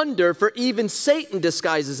wonder, for even Satan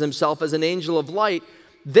disguises himself as an angel of light.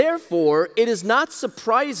 Therefore, it is not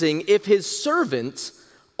surprising if his servants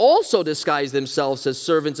also disguise themselves as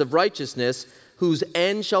servants of righteousness, whose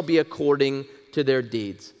end shall be according to their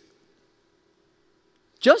deeds."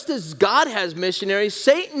 Just as God has missionaries,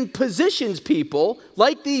 Satan positions people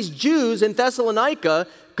like these Jews in Thessalonica.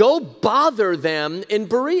 Go bother them in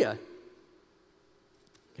Berea.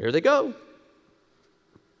 Here they go.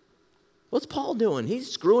 What's Paul doing?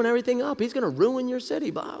 He's screwing everything up. He's going to ruin your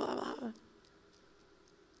city. Blah, blah, blah.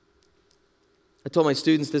 I told my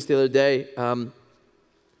students this the other day.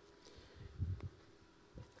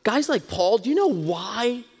 Guys like Paul, do you know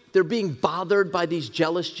why they're being bothered by these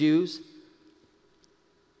jealous Jews?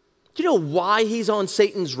 Do you know why he's on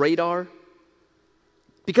Satan's radar?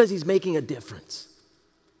 Because he's making a difference.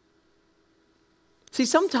 See,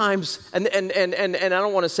 sometimes, and I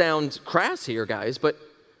don't want to sound crass here, guys, but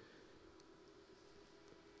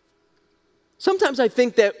sometimes I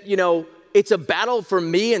think that, it's a battle for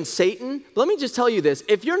me and Satan. But let me just tell you this.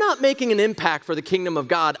 If you're not making an impact for the kingdom of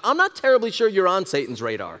God, I'm not terribly sure you're on Satan's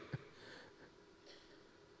radar.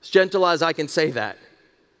 As gentle as I can say that.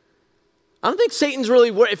 I don't think Satan's really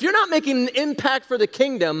worried. If you're not making an impact for the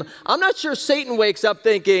kingdom, I'm not sure Satan wakes up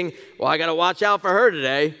thinking, well, I got to watch out for her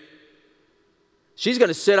today. She's going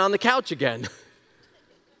to sit on the couch again.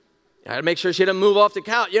 I got to make sure she doesn't move off the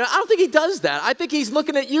couch. I don't think he does that. I think he's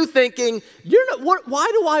looking at you thinking,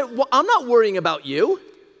 I'm not worrying about you.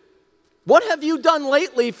 What have you done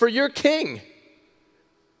lately for your king?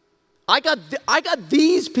 I got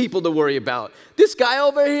these people to worry about. This guy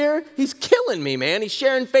over here, he's killing me, man. He's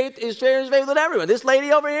sharing his faith with everyone. This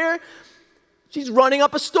lady over here, she's running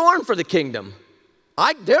up a storm for the kingdom.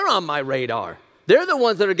 They're on my radar. They're the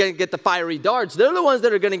ones that are going to get the fiery darts. They're the ones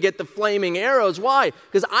that are going to get the flaming arrows. Why?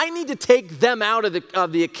 Because I need to take them out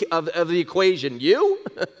of the equation. You?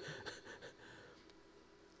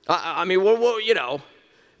 I mean,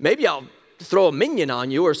 maybe I'll throw a minion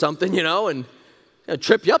on you or something, and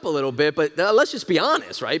trip you up a little bit. But let's just be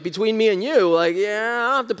honest, right? Between me and you, I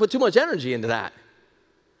don't have to put too much energy into that.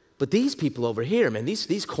 But these people over here, man,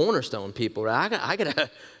 these cornerstone people, right? I got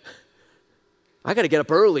to get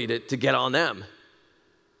up early to get on them.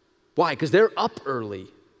 Why? Because they're up early.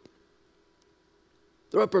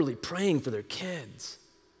 They're up early praying for their kids.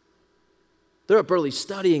 They're up early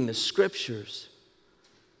studying the scriptures.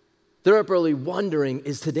 They're up early wondering,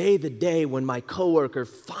 is today the day when my coworker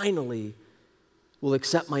finally will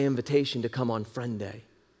accept my invitation to come on Friend Day?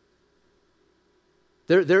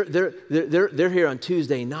 They're here on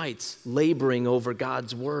Tuesday nights laboring over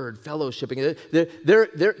God's word, fellowshipping.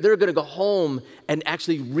 They're going to go home and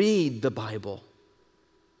actually read the Bible.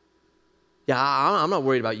 Yeah, I'm not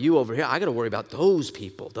worried about you over here. I got to worry about those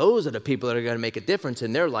people. Those are the people that are going to make a difference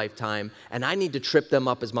in their lifetime, and I need to trip them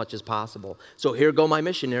up as much as possible. So here go my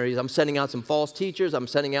missionaries. I'm sending out some false teachers. I'm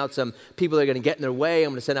sending out some people that are going to get in their way. I'm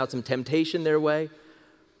going to send out some temptation their way.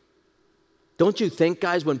 Don't you think,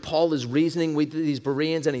 guys, when Paul is reasoning with these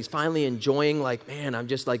Bereans and he's finally enjoying, I'm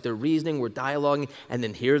just they're reasoning, we're dialoguing, and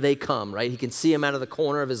then here they come, right? He can see them out of the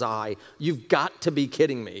corner of his eye. You've got to be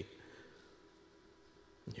kidding me.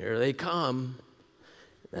 Here they come.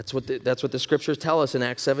 That's what the scriptures tell us in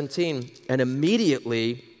Acts 17. And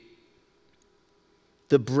immediately,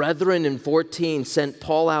 the brethren in 14 sent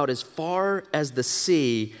Paul out as far as the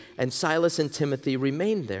sea, and Silas and Timothy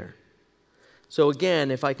remained there. So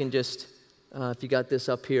again, if I can just... if you got this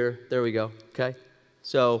up here, there we go, okay?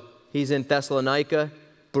 So he's in Thessalonica.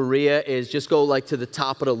 Berea is, just go to the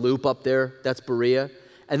top of the loop up there. That's Berea.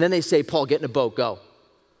 And then they say, Paul, get in a boat, go.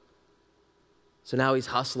 So now he's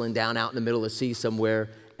hustling down out in the middle of the sea somewhere,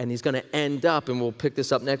 and he's going to end up, and we'll pick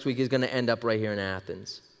this up next week, he's going to end up right here in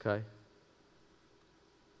Athens, okay?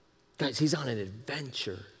 Guys, he's on an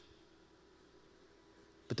adventure.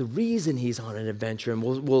 But the reason he's on an adventure, and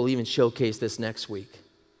we'll even showcase this next week,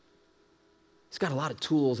 he's got a lot of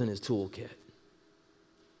tools in his toolkit.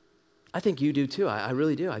 I think you do too. I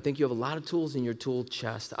really do. I think you have a lot of tools in your tool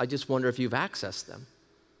chest. I just wonder if you've accessed them.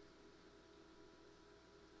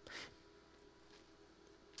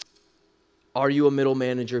 Are you a middle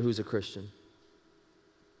manager who's a Christian?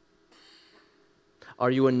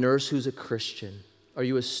 Are you a nurse who's a Christian? Are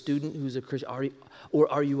you a student who's a Christian?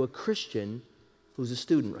 Or are you a Christian who's a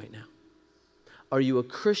student right now? Are you a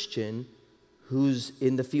Christian who's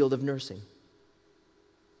in the field of nursing.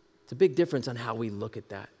 It's a big difference on how we look at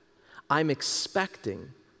that. I'm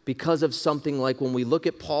expecting, because of something like when we look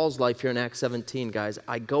at Paul's life here in Acts 17, guys,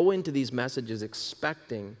 I go into these messages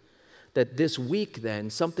expecting that this week then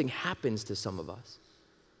something happens to some of us.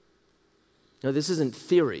 Now, this isn't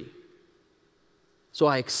theory. So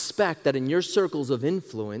I expect that in your circles of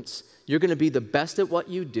influence, you're going to be the best at what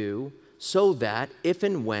you do so that if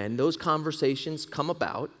and when those conversations come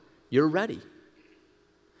about, you're ready.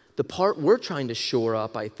 The part we're trying to shore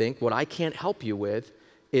up, I think, what I can't help you with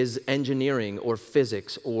is engineering or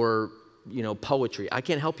physics or, poetry. I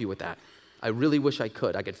can't help you with that. I really wish I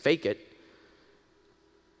could. I could fake it.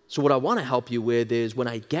 So what I want to help you with is when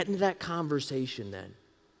I get into that conversation then,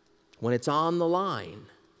 when it's on the line,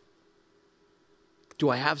 do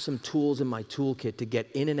I have some tools in my toolkit to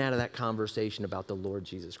get in and out of that conversation about the Lord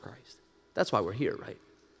Jesus Christ? That's why we're here, right?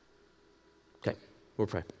 Okay, we'll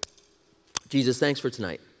pray. Jesus, thanks for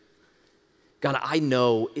tonight. God, I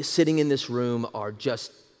know sitting in this room are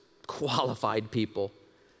just qualified people,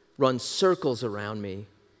 run circles around me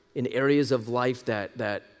in areas of life that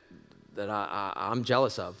I'm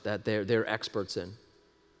jealous of, that they're experts in.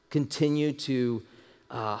 Continue to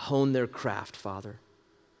hone their craft, Father.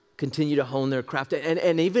 Continue to hone their craft.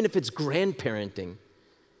 And even if it's grandparenting,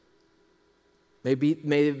 may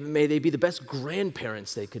they be the best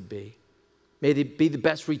grandparents they could be. May they be the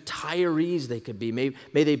best retirees they could be. May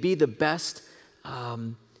they be the best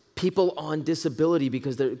people on disability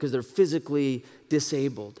because they're physically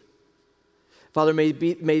disabled. Father, may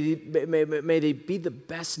they be the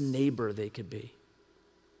best neighbor they could be.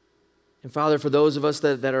 And Father, for those of us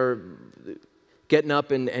that are getting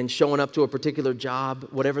up and showing up to a particular job,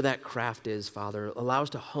 whatever that craft is, Father, allow us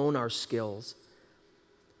to hone our skills.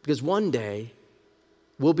 Because one day,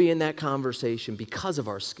 we'll be in that conversation because of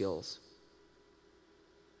our skills.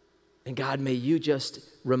 And God, may you just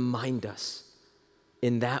remind us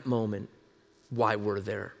in that moment why we're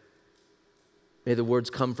there. May the words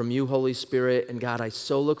come from you, Holy Spirit. And God, I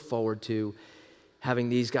so look forward to having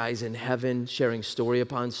these guys in heaven sharing story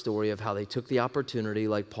upon story of how they took the opportunity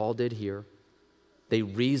like Paul did here. They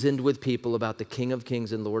reasoned with people about the King of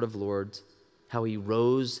Kings and Lord of Lords, how he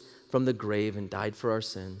rose from the grave and died for our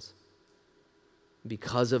sins.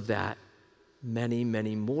 Because of that, many,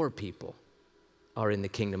 many more people are in the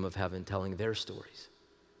kingdom of heaven telling their stories.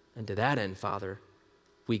 And to that end, Father,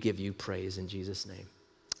 we give you praise in Jesus' name.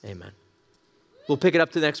 Amen. We'll pick it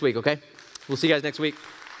up to next week, okay? We'll see you guys next week.